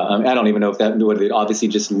think? Yeah, I don't even know if that would obviously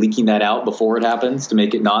just leaking that out before it happens to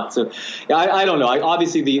make it not. So, I don't know.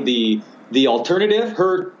 Obviously, the alternative,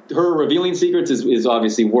 her revealing secrets, is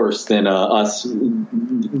obviously worse than us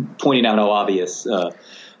pointing out how obvious.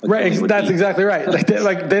 Right, that's exactly right.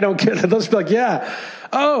 Like they don't care. They'll just be like, yeah,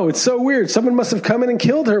 oh, it's so weird. Someone must have come in and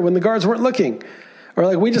killed her when the guards weren't looking. Or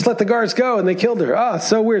like, we just let the guards go and they killed her. Oh, it's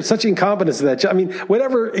so weird. Such incompetence of that. I mean,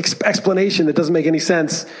 whatever explanation that doesn't make any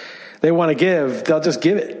sense they want to give, they'll just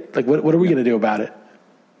give it. Like, what are we going to do about it?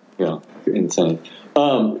 Yeah, insane.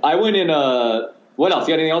 I went in what else?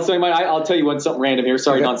 You got anything else on your mind? I'll tell you something random here.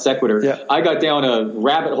 Sorry, non sequitur. Yeah. I got down a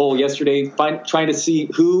rabbit hole yesterday trying to see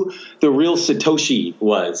who the real Satoshi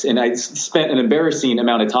was. And I spent an embarrassing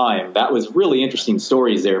amount of time. That was really interesting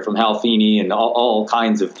stories there from Hal Feeney and all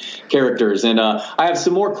kinds of characters. And I have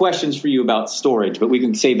some more questions for you about storage, but we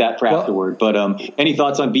can save that for afterward. But any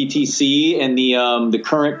thoughts on BTC and the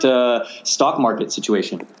current stock market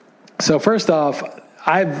situation? So first off,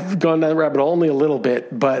 I've gone down the rabbit hole only a little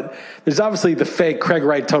bit, but there's obviously the fake Craig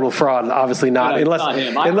Wright total fraud. Obviously not. Unless, not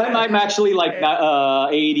him. I'm actually like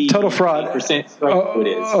 80 total fraud. It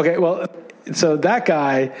is. Okay, well, so that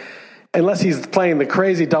guy, unless he's playing the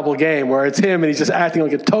crazy double game where it's him and he's just acting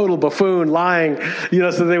like a total buffoon, lying,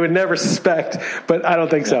 so they would never suspect. But I don't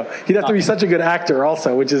think so. He'd have to be such a good actor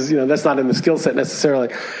also, which is, that's not in the skill set necessarily.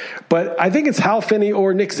 But I think it's Hal Finney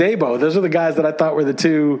or Nick Szabo. Those are the guys that I thought were the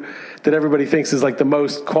two that everybody thinks is like the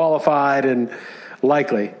most qualified and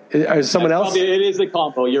likely. Is someone else? It is a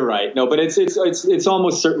combo. You're right. No, but it's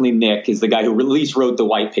almost certainly Nick is the guy who at least wrote the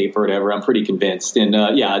white paper or whatever. I'm pretty convinced. And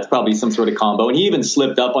it's probably some sort of combo. And he even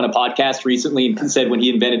slipped up on a podcast recently and said when he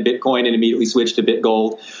invented Bitcoin and immediately switched to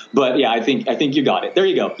BitGold. But yeah, I think you got it. There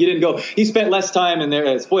you go. You didn't go. He spent less time in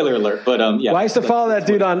there. Spoiler alert. But Well, I used to follow that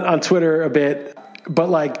dude on Twitter a bit, but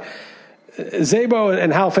like Szabo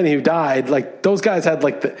and Hal Finney, who died, like those guys had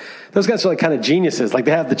those guys are like kind of geniuses. Like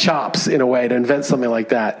they have the chops in a way to invent something like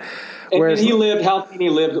that. Whereas Hal Finney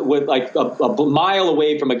lived with like a mile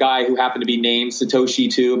away from a guy who happened to be named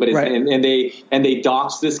Satoshi too, but and they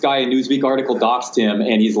doxed this guy. A Newsweek article doxed him,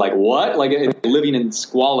 and he's like, what? Like living in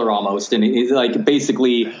squalor almost. And he's like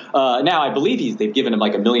basically now I believe they've given him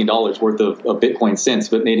like $1 million worth of Bitcoin since,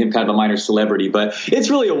 but made him kind of a minor celebrity. But it's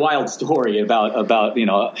really a wild story about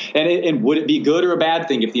and would it be good or a bad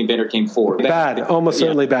thing if the inventor came forward? Bad, almost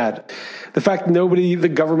certainly bad. The fact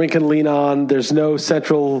the government can lean on, there's no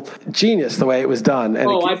central genius the way it was done. And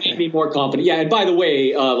I made me more confident. Yeah, and by the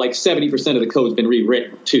way, like 70% of the code's been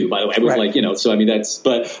rewritten too, by the way. It was so I mean that's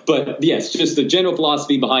but yes, just the general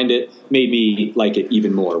philosophy behind it made me like it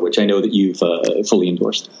even more, which I know that you've fully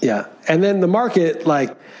endorsed. Yeah. And then the market,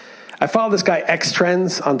 like I follow this guy X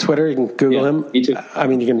Trends on Twitter. You can Google him. Me too. I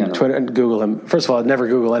mean, you can Twitter and Google him. First of all, I'd never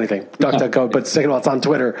Google anything. DuckDuckGo. But second of all, it's on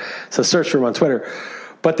Twitter. So search for him on Twitter.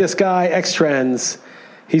 But this guy, X Trends,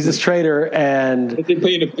 he's this trader, and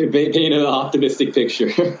paint an optimistic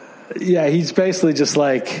picture. Yeah, he's basically just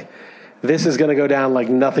like, this is going to go down like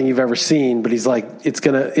nothing you've ever seen. But he's like,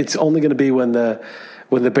 it's only going to be when the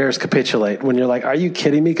bears capitulate. When you're like, are you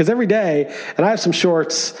kidding me? Because every day, and I have some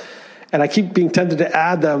shorts, and I keep being tempted to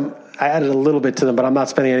add them. I added a little bit to them, but I'm not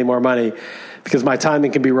spending any more money because my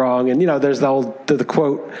timing can be wrong. And there's the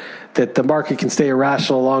quote that the market can stay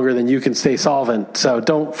irrational longer than you can stay solvent. So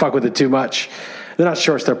don't fuck with it too much. They're not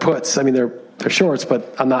shorts, they're puts. I mean, they're shorts,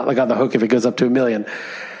 but I'm not like on the hook if it goes up to 1 million.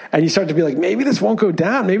 And you start to be like, maybe this won't go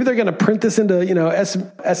down. Maybe they're going to print this into,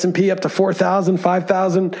 S&P up to 4,000,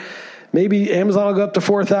 5,000. Maybe Amazon will go up to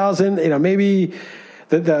 4,000. Maybe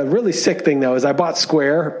the really sick thing though is I bought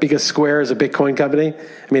Square because Square is a Bitcoin company.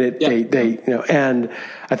 I mean, they and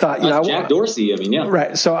I thought, Jack Dorsey. I mean, yeah.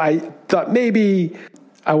 Right. So I thought maybe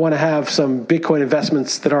I want to have some Bitcoin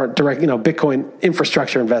investments that aren't direct, Bitcoin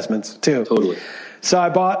infrastructure investments too. Totally. So I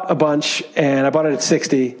bought a bunch and I bought it at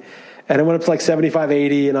 60 and it went up to like 75,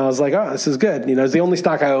 80. And I was like, oh, this is good. It's the only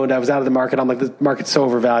stock I owned. I was out of the market. I'm like, the market's so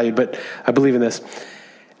overvalued, but I believe in this.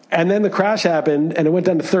 And then the crash happened and it went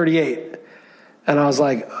down to 38. And I was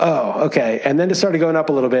like, oh, okay. And then it started going up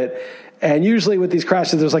a little bit. And usually with these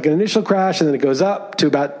crashes, there's like an initial crash and then it goes up to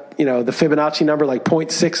about, the Fibonacci number, like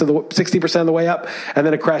 0.6 of the 60% of the way up. And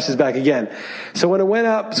then it crashes back again. So when it went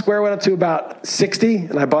up, Square went up to about 60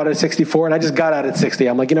 and I bought it at 64 and I just got out at 60.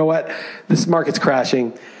 I'm like, you know what? This market's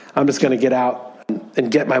crashing. I'm just going to get out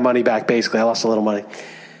and get my money back. Basically, I lost a little money.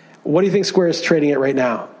 What do you think Square is trading at right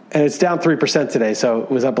now? And it's down 3% today. So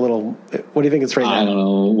it was up a little. What do you think it's trading at? I don't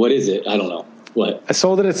know. What is it? I don't know. What? I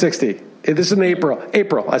sold it at 60. This is in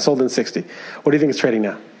April. I sold it at 60. What do you think it's trading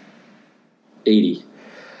now? 80.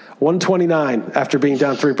 129 after being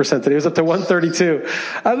down 3% today. It was up to 132.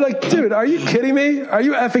 I'm like, dude, are you kidding me? Are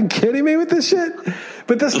you effing kidding me with this shit?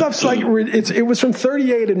 But this stuff's like, it was from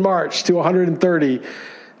 38 in March to 130.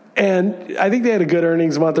 And I think they had a good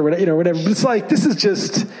earnings month or whatever. But it's like, this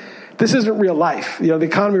isn't real life. The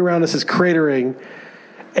economy around us is cratering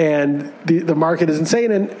and the market is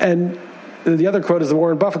insane. And the other quote is the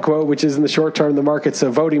Warren Buffett quote, which is in the short term, the market's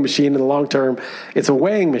a voting machine. In the long term, it's a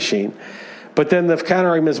weighing machine. But then the counter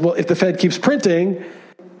argument is, well, if the Fed keeps printing,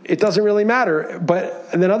 it doesn't really matter.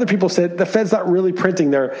 And then other people said the Fed's not really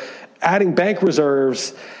printing. They're adding bank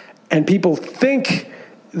reserves, and people think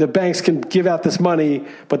the banks can give out this money,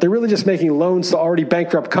 but they're really just making loans to already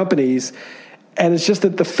bankrupt companies. And it's just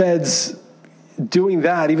that the Fed's doing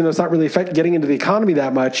that, even though it's not really getting into the economy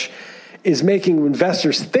that much, is making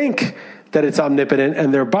investors think that it's omnipotent,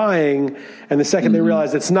 and they're buying. And the second they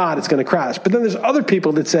realize it's not, it's going to crash. But then there's other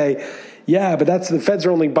people that say, yeah, but the Feds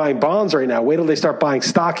are only buying bonds right now. Wait till they start buying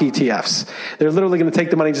stock ETFs. They're literally going to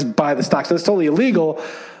take the money and just buy the stocks. So it's totally illegal.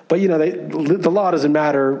 But, the law doesn't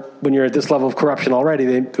matter when you're at this level of corruption already.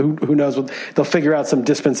 Who knows? They'll figure out some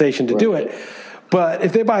dispensation to do it. But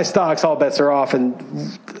if they buy stocks, all bets are off.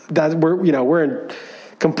 And that we're in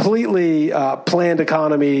completely planned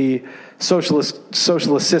economy, socialist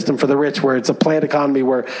system for the rich, where it's a planned economy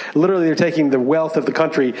where literally they're taking the wealth of the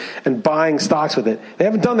country and buying stocks with it. They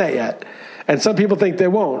haven't done that yet. And some people think they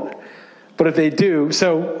won't. But if they do,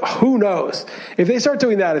 so who knows? If they start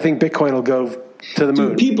doing that, I think Bitcoin will go to the moon.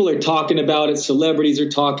 Dude, people are talking about it. Celebrities are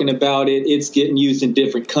talking about it. It's getting used in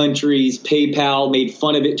different countries. PayPal made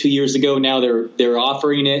fun of it 2 years ago. Now they're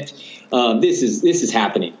offering it. This is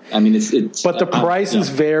happening. I mean, it's. But the price is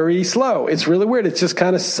very slow. It's really weird. It's just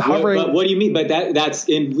kind of hovering. But what do you mean? But that's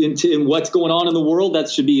in what's going on in the world. That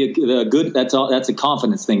should be a good. That's a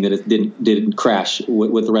confidence thing that it didn't crash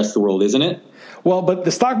with the rest of the world, isn't it? Well, but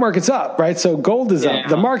the stock market's up, right? So gold is up.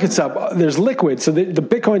 The market's up. There's liquid. So the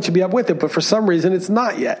Bitcoin should be up with it. But for some reason, it's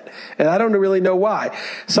not yet. And I don't really know why.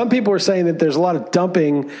 Some people are saying that there's a lot of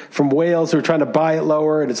dumping from whales who are trying to buy it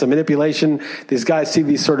lower, and it's a manipulation. These guys see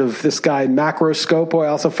this guy Macroscope, who I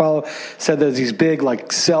also follow, said there's these big,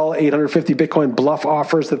 sell 850 Bitcoin bluff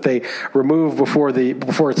offers that they remove before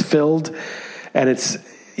it's filled. And it's,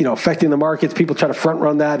 affecting the markets. People try to front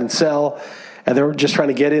run that and sell. And they're just trying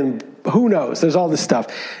to get in. Who knows? There's all this stuff.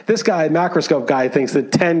 This guy, Macroscope guy, thinks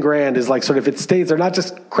that 10 grand is if it stays there, not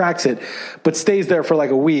just cracks it, but stays there for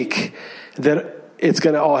a week,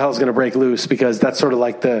 that all hell's going to break loose, because that's sort of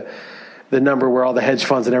the number where all the hedge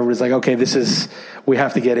funds and everybody's like, okay, we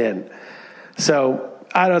have to get in. So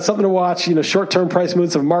I don't know, it's something to watch. Short-term price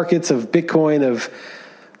moves of markets, of Bitcoin, of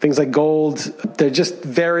things like gold. They're just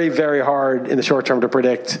very, very hard in the short term to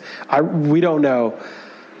predict. We don't know,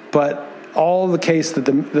 but all the case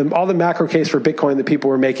that all the macro case for Bitcoin that people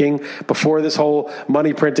were making before this whole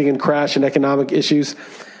money printing and crash and economic issues,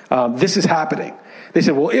 this is happening. They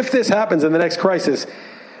said, well, if this happens in the next crisis,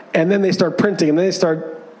 and then they start printing and then they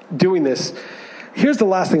start doing this. Here's the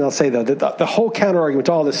last thing I'll say, though, that the whole counter argument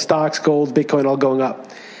to all this stocks, gold, Bitcoin all going up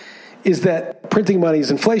is that printing money is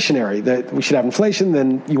inflationary, that we should have inflation,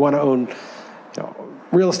 then you want to own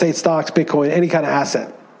real estate, stocks, Bitcoin, any kind of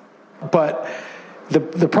asset. But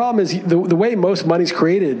the problem is the way most money's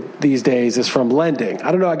created these days is from lending.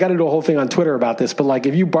 I don't know. I got into a whole thing on Twitter about this, but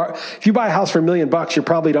if you buy a house for $1 million, you're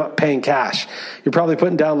probably not paying cash. You're probably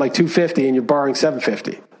putting down $250 and you're borrowing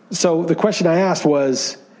 $750. So the question I asked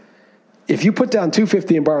was, if you put down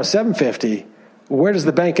 $250 and borrow $750, where does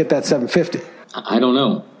the bank get that $750? I don't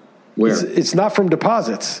know. Where? It's not from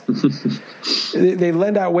deposits. They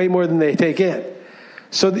lend out way more than they take in.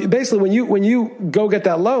 So basically, when you go get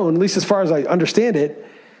that loan, at least as far as I understand it,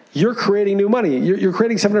 you're creating new money. You're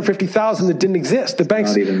creating $750,000 that didn't exist. The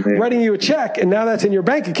bank's writing you a check, and now that's in your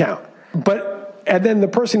bank account. And then the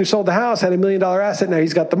person who sold the house had $1 million asset. Now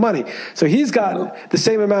he's got the money. So he's got the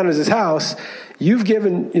same amount as his house. You've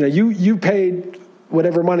given, you paid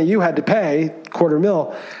whatever money you had to pay,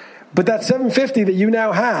 $250,000. But that $750,000 that you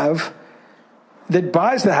now have that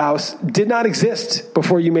buys the house did not exist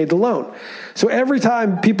before you made the loan. So every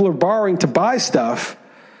time people are borrowing to buy stuff,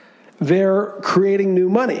 they're creating new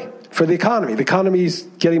money for the economy. The economy is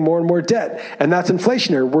getting more and more debt, and that's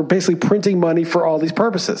inflationary. We're basically printing money for all these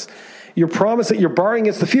purposes. You're promising you're borrowing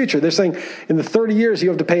against the future. They're saying in the 30 years you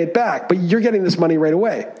have to pay it back, but you're getting this money right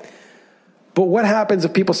away. But what happens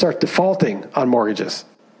if people start defaulting on mortgages?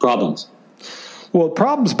 Problems. Well,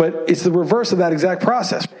 problems, but it's the reverse of that exact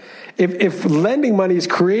process. If lending money is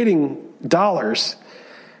creating dollars,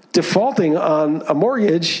 defaulting on a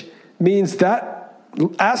mortgage means that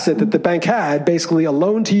asset that the bank had, basically a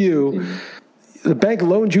loan to you, the bank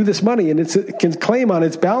loaned you this money, and it can claim on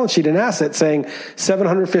its balance sheet an asset saying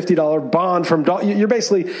 $750 bond from Dalton. You're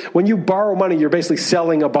basically, when you borrow money, you're basically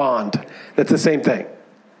selling a bond. That's the same thing.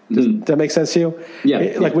 Does that make sense to you?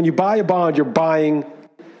 Yeah. Like when you buy a bond,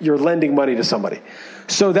 you're lending money to somebody.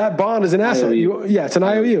 So that bond is an asset. It's an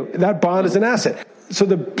IOU. That bond is an asset. So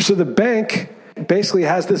the bank basically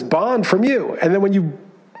has this bond from you, and then when you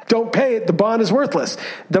don't pay it, the bond is worthless.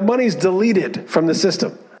 The money's deleted from the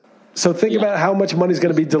system. So think about how much money is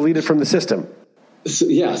going to be deleted from the system. So,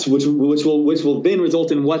 which will then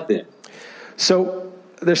result in what then? So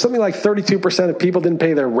there's something like 32% of people didn't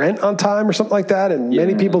pay their rent on time or something like that, and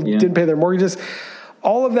many people didn't pay their mortgages.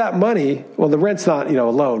 All of that money, well, the rent's not, a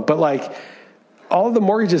loan, but like all of the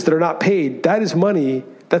mortgages that are not paid, that is money.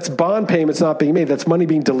 That's bond payments not being made. That's money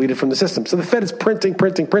being deleted from the system. So the Fed is printing,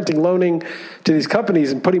 loaning to these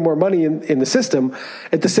companies and putting more money in the system.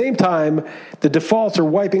 At the same time, the defaults are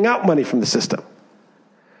wiping out money from the system.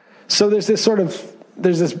 So there's this sort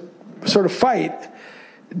of fight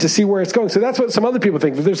to see where it's going. So that's what some other people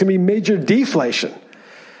think, that there's going to be major deflation.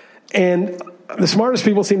 And the smartest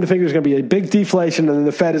people seem to think there's going to be a big deflation, and then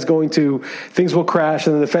the Fed things will crash,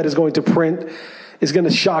 and then the Fed is going to print, is going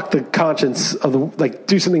to shock the conscience of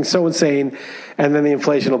do something so insane, and then the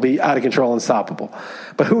inflation will be out of control and unstoppable.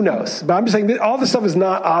 But who knows? But I'm just saying that all this stuff is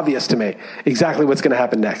not obvious to me, exactly what's going to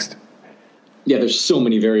happen next. Yeah, there's so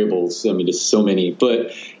many variables. I mean, just so many.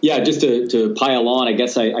 But yeah, just to pile on, I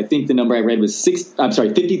guess I think the number I read was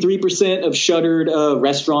 53% of shuttered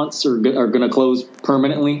restaurants are going to close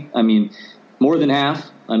permanently. I mean, more than half.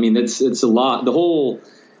 I mean, it's a lot. The whole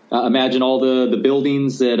imagine all the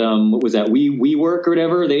buildings that what was that WeWork or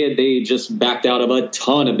whatever, they just backed out of a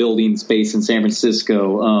ton of building space in San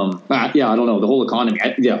Francisco. I don't know, the whole economy.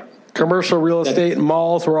 Commercial real estate and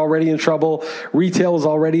malls were already in trouble. Retail is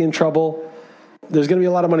already in trouble. There's going to be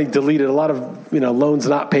a lot of money deleted, a lot of loans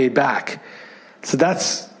not paid back. So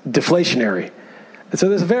that's deflationary. And so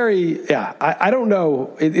there's I don't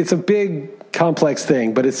know. It's a big, complex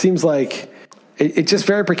thing, but it seems like it's just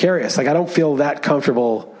very precarious. Like I don't feel that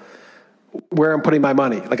comfortable where I'm putting my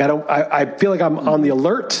money. Like I feel like I'm on the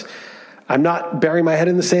alert. I'm not burying my head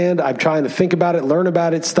in the sand. I'm trying to think about it, learn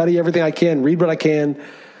about it, study everything I can, read what I can.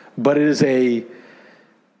 But it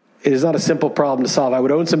is not a simple problem to solve. I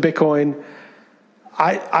would own some Bitcoin.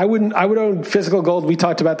 I would own physical gold. We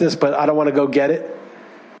talked about this, but I don't want to go get it.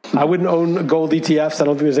 I wouldn't own gold ETFs. I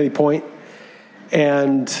don't think there's any point.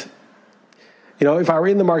 And, if I were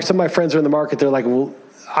in the market, some of my friends are in the market, they're like, well,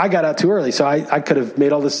 I got out too early, so I could have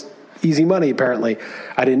made all this easy money, apparently.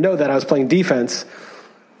 I didn't know that. I was playing defense.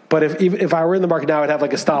 But if I were in the market now, I'd have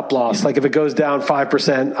like a stop loss. Like if it goes down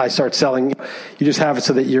 5%, I start selling. You just have it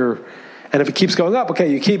so that and if it keeps going up,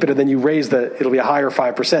 okay, you keep it, and then you raise it'll be a higher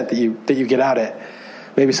 5% that you get out at.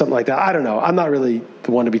 Maybe something like that. I don't know. I'm not really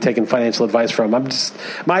the one to be taking financial advice from.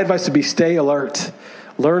 My advice would be stay alert.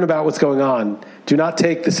 Learn about what's going on. Do not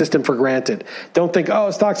take the system for granted. Don't think,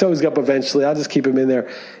 stocks always go up eventually. I'll just keep them in there.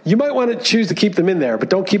 You might want to choose to keep them in there, but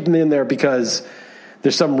don't keep them in there because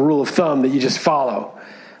there's some rule of thumb that you just follow.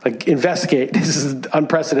 Like investigate. This is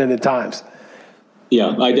unprecedented times.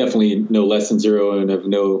 Yeah, I definitely know less than zero and have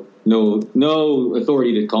no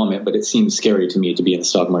authority to comment, but it seems scary to me to be in the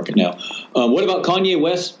stock market now. What about Kanye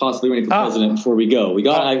West possibly running for president before we go?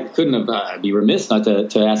 I couldn't have, be remiss not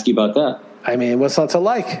to ask you about that. I mean, what's not to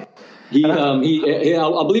like? I'll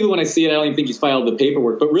believe it when I see it. I don't even think he's filed the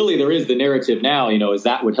paperwork, but really there is the narrative now, is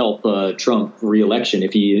that would help Trump re-election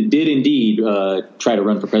if he did indeed try to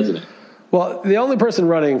run for president. Well, the only person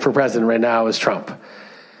running for president right now is Trump.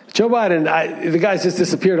 Joe Biden, the guy's just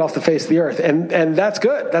disappeared off the face of the earth, and that's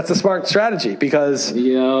good. That's a smart strategy because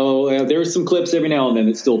there's some clips every now and then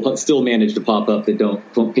that still manage to pop up that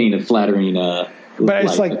don't paint a flattering. But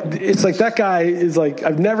it's like that guy is like,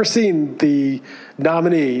 I've never seen the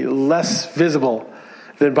nominee less visible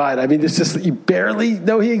than Biden. I mean, it's just you barely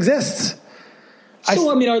know he exists.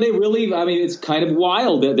 So, are they really? It's kind of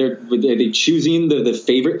wild that are they choosing the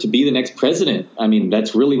favorite to be the next president? I mean,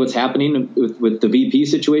 that's really what's happening with the VP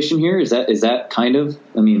situation here. Is that kind of?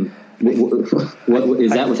 What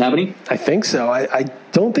is that? What's happening? I think so. I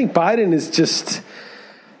don't think Biden is just.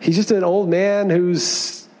 He's just an old man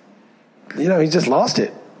who's, he just lost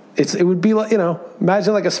it. It would be like,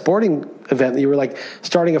 imagine like a sporting event that you were like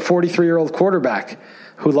starting a 43-year-old quarterback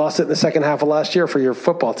who lost it in the second half of last year for your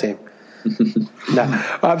football team. No,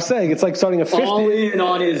 I'm saying it's like starting a 50. All in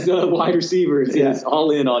on his wide receivers. Yeah. He's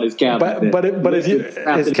all in on his cabinet. But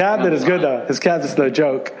his cabinet is good though. His cabinet's no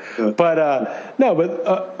joke.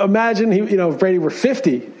 But imagine if Brady were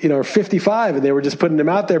 50, or 55, and they were just putting him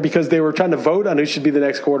out there because they were trying to vote on who should be the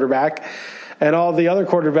next quarterback. and all the other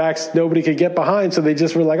quarterbacks nobody could get behind. So they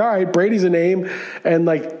just were like, all right, Brady's a name. And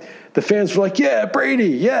like the fans were like, yeah, Brady.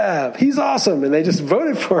 Yeah, he's awesome. And they just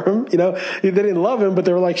voted for him. You know, they didn't love him, but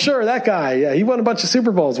they were like, sure, that guy. Yeah, he won a bunch of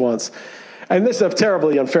Super Bowls once. And this is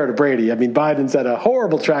terribly unfair to Brady. I mean, Biden's had a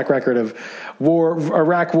horrible track record of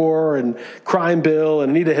Iraq war and crime bill and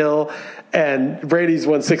Anita Hill, and Brady's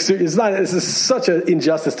won 6. This is such an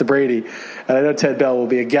injustice to Brady. And I know Ted Bell will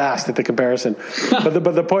be aghast at the comparison. but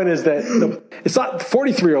the point is that it's not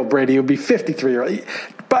 43-year-old Brady. It would be 53-year-old.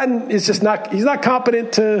 Biden is just he's not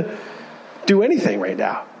competent to do anything right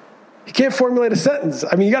now. He can't formulate a sentence.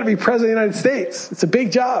 I mean, you got to be president of the United States. It's a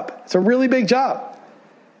big job. It's a really big job.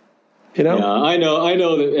 You know? Yeah, I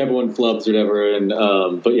know that everyone flubs or whatever,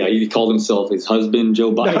 and but yeah, he called himself his husband,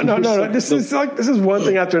 Joe Biden. No. This is one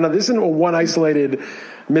thing after another. This isn't one isolated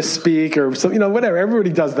misspeak or something. You know, whatever.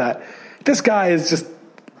 Everybody does that. This guy is just.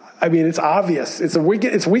 I mean, it's obvious. It's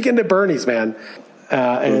weekend at Bernie's, man,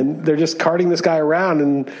 and they're just carting this guy around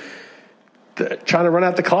and trying to run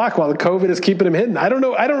out the clock while the COVID is keeping him hidden. I don't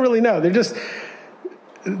know. I don't really know.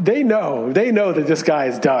 They know that this guy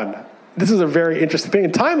is done. This is a very interesting thing.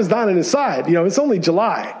 And time is not on his side. You know, it's only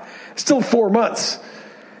July. It's still 4 months.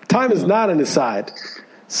 Time is not on his side.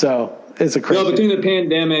 So it's a crazy. No, between the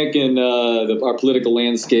pandemic and our political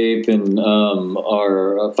landscape and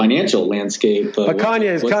our financial landscape. But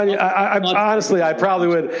Kanye. I honestly, I probably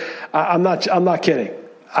would. I'm not kidding.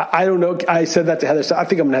 I don't know. I said that to Heather. So I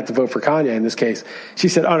think I'm going to have to vote for Kanye in this case. She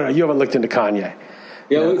said, "Oh no, you haven't looked into Kanye."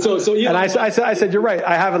 Yeah. So yeah. And I said, "You're right.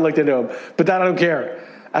 I haven't looked into him, but that I don't care.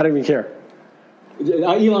 I don't even care."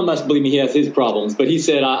 Elon Musk, believe me, he has his problems, but he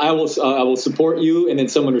said, I will support you. And then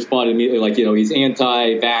someone responded immediately, like, you know, he's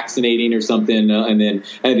anti-vaccinating or something. And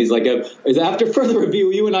he's like, after further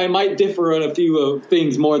review, you and I might differ on a few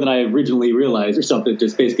things more than I originally realized or something.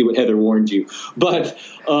 Just basically what Heather warned you. But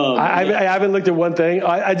I haven't looked at one thing.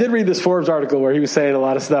 I did read this Forbes article where he was saying a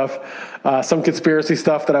lot of stuff, some conspiracy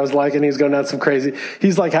stuff that I was liking. He was going down some crazy.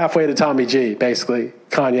 He's like halfway to Tommy G, basically,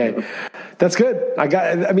 Kanye. That's good.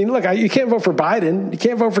 I mean, look, you can't vote for Biden. You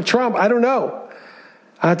can't vote for Trump. I don't know.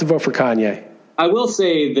 I have to vote for Kanye. I will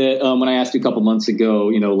say that when I asked you a couple months ago,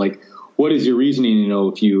 you know, like, what is your reasoning? You know,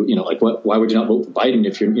 if you know, like, why would you not vote for Biden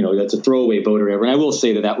if you're, you know, that's a throwaway vote or whatever? And I will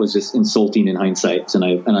say that was just insulting in hindsight, and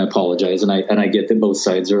I apologize, and I get that both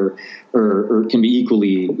sides are can be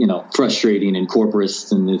equally, you know, frustrating and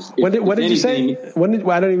corporate. And what did you say?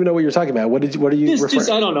 I don't even know what you're talking about. What are you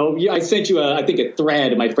referring? I don't know. I sent you I think a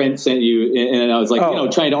thread. My friend sent you, and I was like, you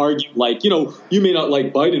know, trying to argue, like, you know, you may not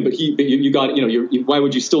like Biden, but you got, you know, why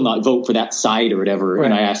would you still not vote for that side or whatever? Right.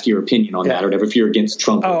 And I asked your opinion on that or whatever. If you're against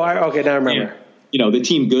Trump. Okay, now I remember. And, you know, the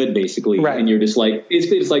team good, basically. Right. And you're just like,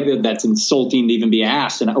 it's like that's insulting to even be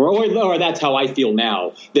asked. Or that's how I feel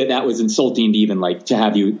now, that was insulting to even like to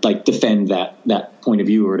have you like defend that point of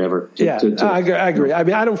view or whatever. I agree. I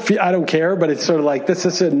mean, I don't care, but it's sort of like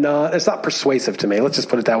it's not persuasive to me. Let's just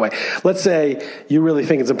put it that way. Let's say you really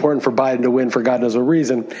think it's important for Biden to win for God knows what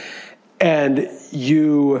reason, and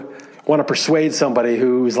you want to persuade somebody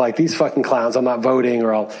who's like, these fucking clowns, I'm not voting,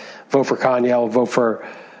 or I'll vote for Kanye, I'll vote for,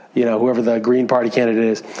 you know, whoever the Green Party candidate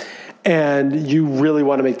is, and you really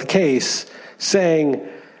want to make the case saying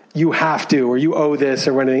you have to or you owe this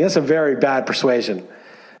or anything. That's a very bad persuasion.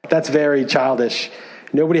 That's very childish.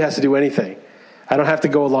 Nobody has to do anything. I don't have to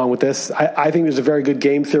go along with this. I think there's a very good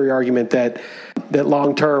game theory argument that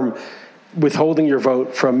long-term withholding your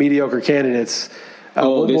vote from mediocre candidates.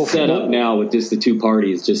 This setup now with just the two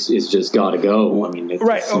parties is just got to go. I mean,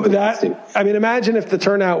 right. Imagine if the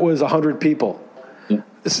turnout was 100 people.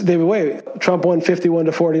 Trump won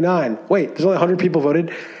 51-49. Wait, there's only 100 people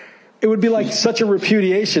voted. It would be like such a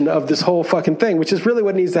repudiation of this whole fucking thing, which is really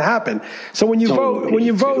what needs to happen. So when you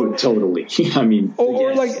vote, totally. I mean,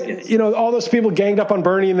 or you know, all those people ganged up on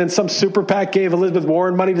Bernie, and then some super PAC gave Elizabeth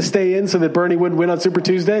Warren money to stay in so that Bernie wouldn't win on Super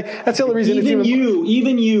Tuesday. That's the only reason.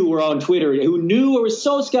 Even you were on Twitter who knew or was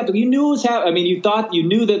so skeptical. You knew it was happening. I mean, you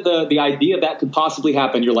knew that the idea of that could possibly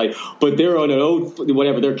happen. You're like, but they're on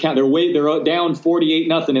whatever they're down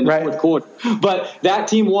 48-0 in the fourth quarter. But that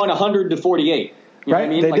team won 100-48. You know right, I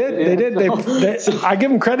mean? They did. I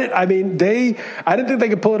give them credit. I mean, I didn't think they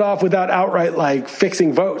could pull it off without outright like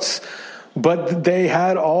fixing votes, but they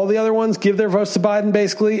had all the other ones give their votes to Biden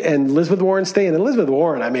basically, and Elizabeth Warren stay in. And Elizabeth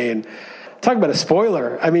Warren, I mean, talk about a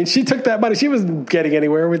spoiler. I mean, she took that money. She wasn't getting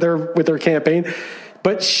anywhere with her campaign,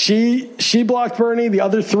 but she blocked Bernie. The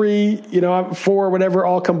other three, you know, 4 or whatever,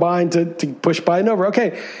 all combined to push Biden over.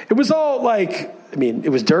 Okay, it was all like. I mean, it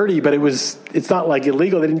was dirty, but it's not like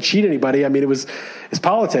illegal. They didn't cheat anybody. I mean, it's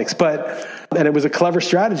politics, and it was a clever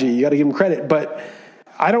strategy. You got to give them credit. But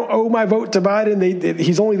I don't owe my vote to Biden.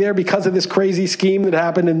 He's only there because of this crazy scheme that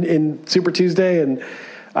happened in Super Tuesday, and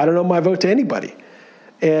I don't owe my vote to anybody.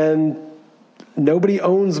 And nobody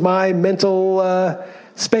owns my mental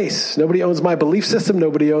space. Nobody owns my belief system.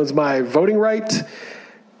 Nobody owns my voting right.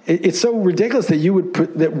 It's so ridiculous that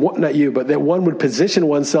that one would position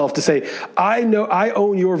oneself to say, I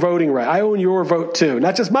own your voting right. I own your vote too.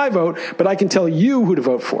 Not just my vote, but I can tell you who to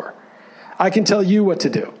vote for. I can tell you what to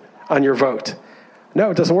do on your vote. No,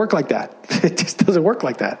 it doesn't work like that. It just doesn't work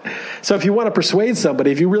like that. So if you want to persuade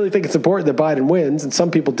somebody, if you really think it's important that Biden wins, and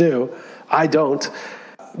some people do, I don't.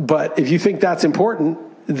 But if you think that's important,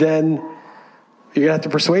 then you're going to have to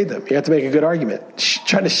persuade them. You have to make a good argument.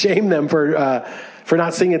 Trying to shame them for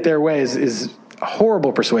not seeing it their way is a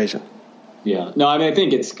horrible persuasion. Yeah. No, I mean, I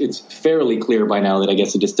think it's fairly clear by now that I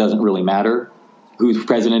guess it just doesn't really matter who the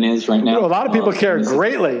president is right now. A lot of people care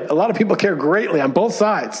greatly. A lot of people care greatly on both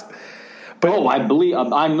sides. But,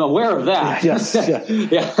 I'm aware of that. Yes. Yeah.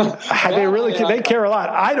 They care a lot.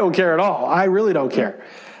 I don't care at all. I really don't care.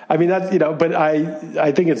 I mean, that's, but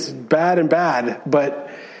I think it's bad and bad, but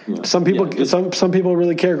some people, some people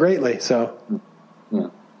really care greatly. So. Yeah.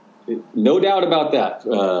 No doubt about that.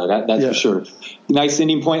 That's for sure. Nice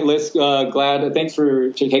ending point, Liss. Thanks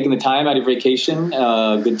for taking the time out of your vacation.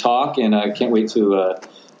 Good talk, and I can't wait to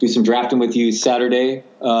do some drafting with you Saturday.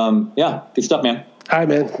 Good stuff, man. All right,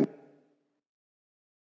 man.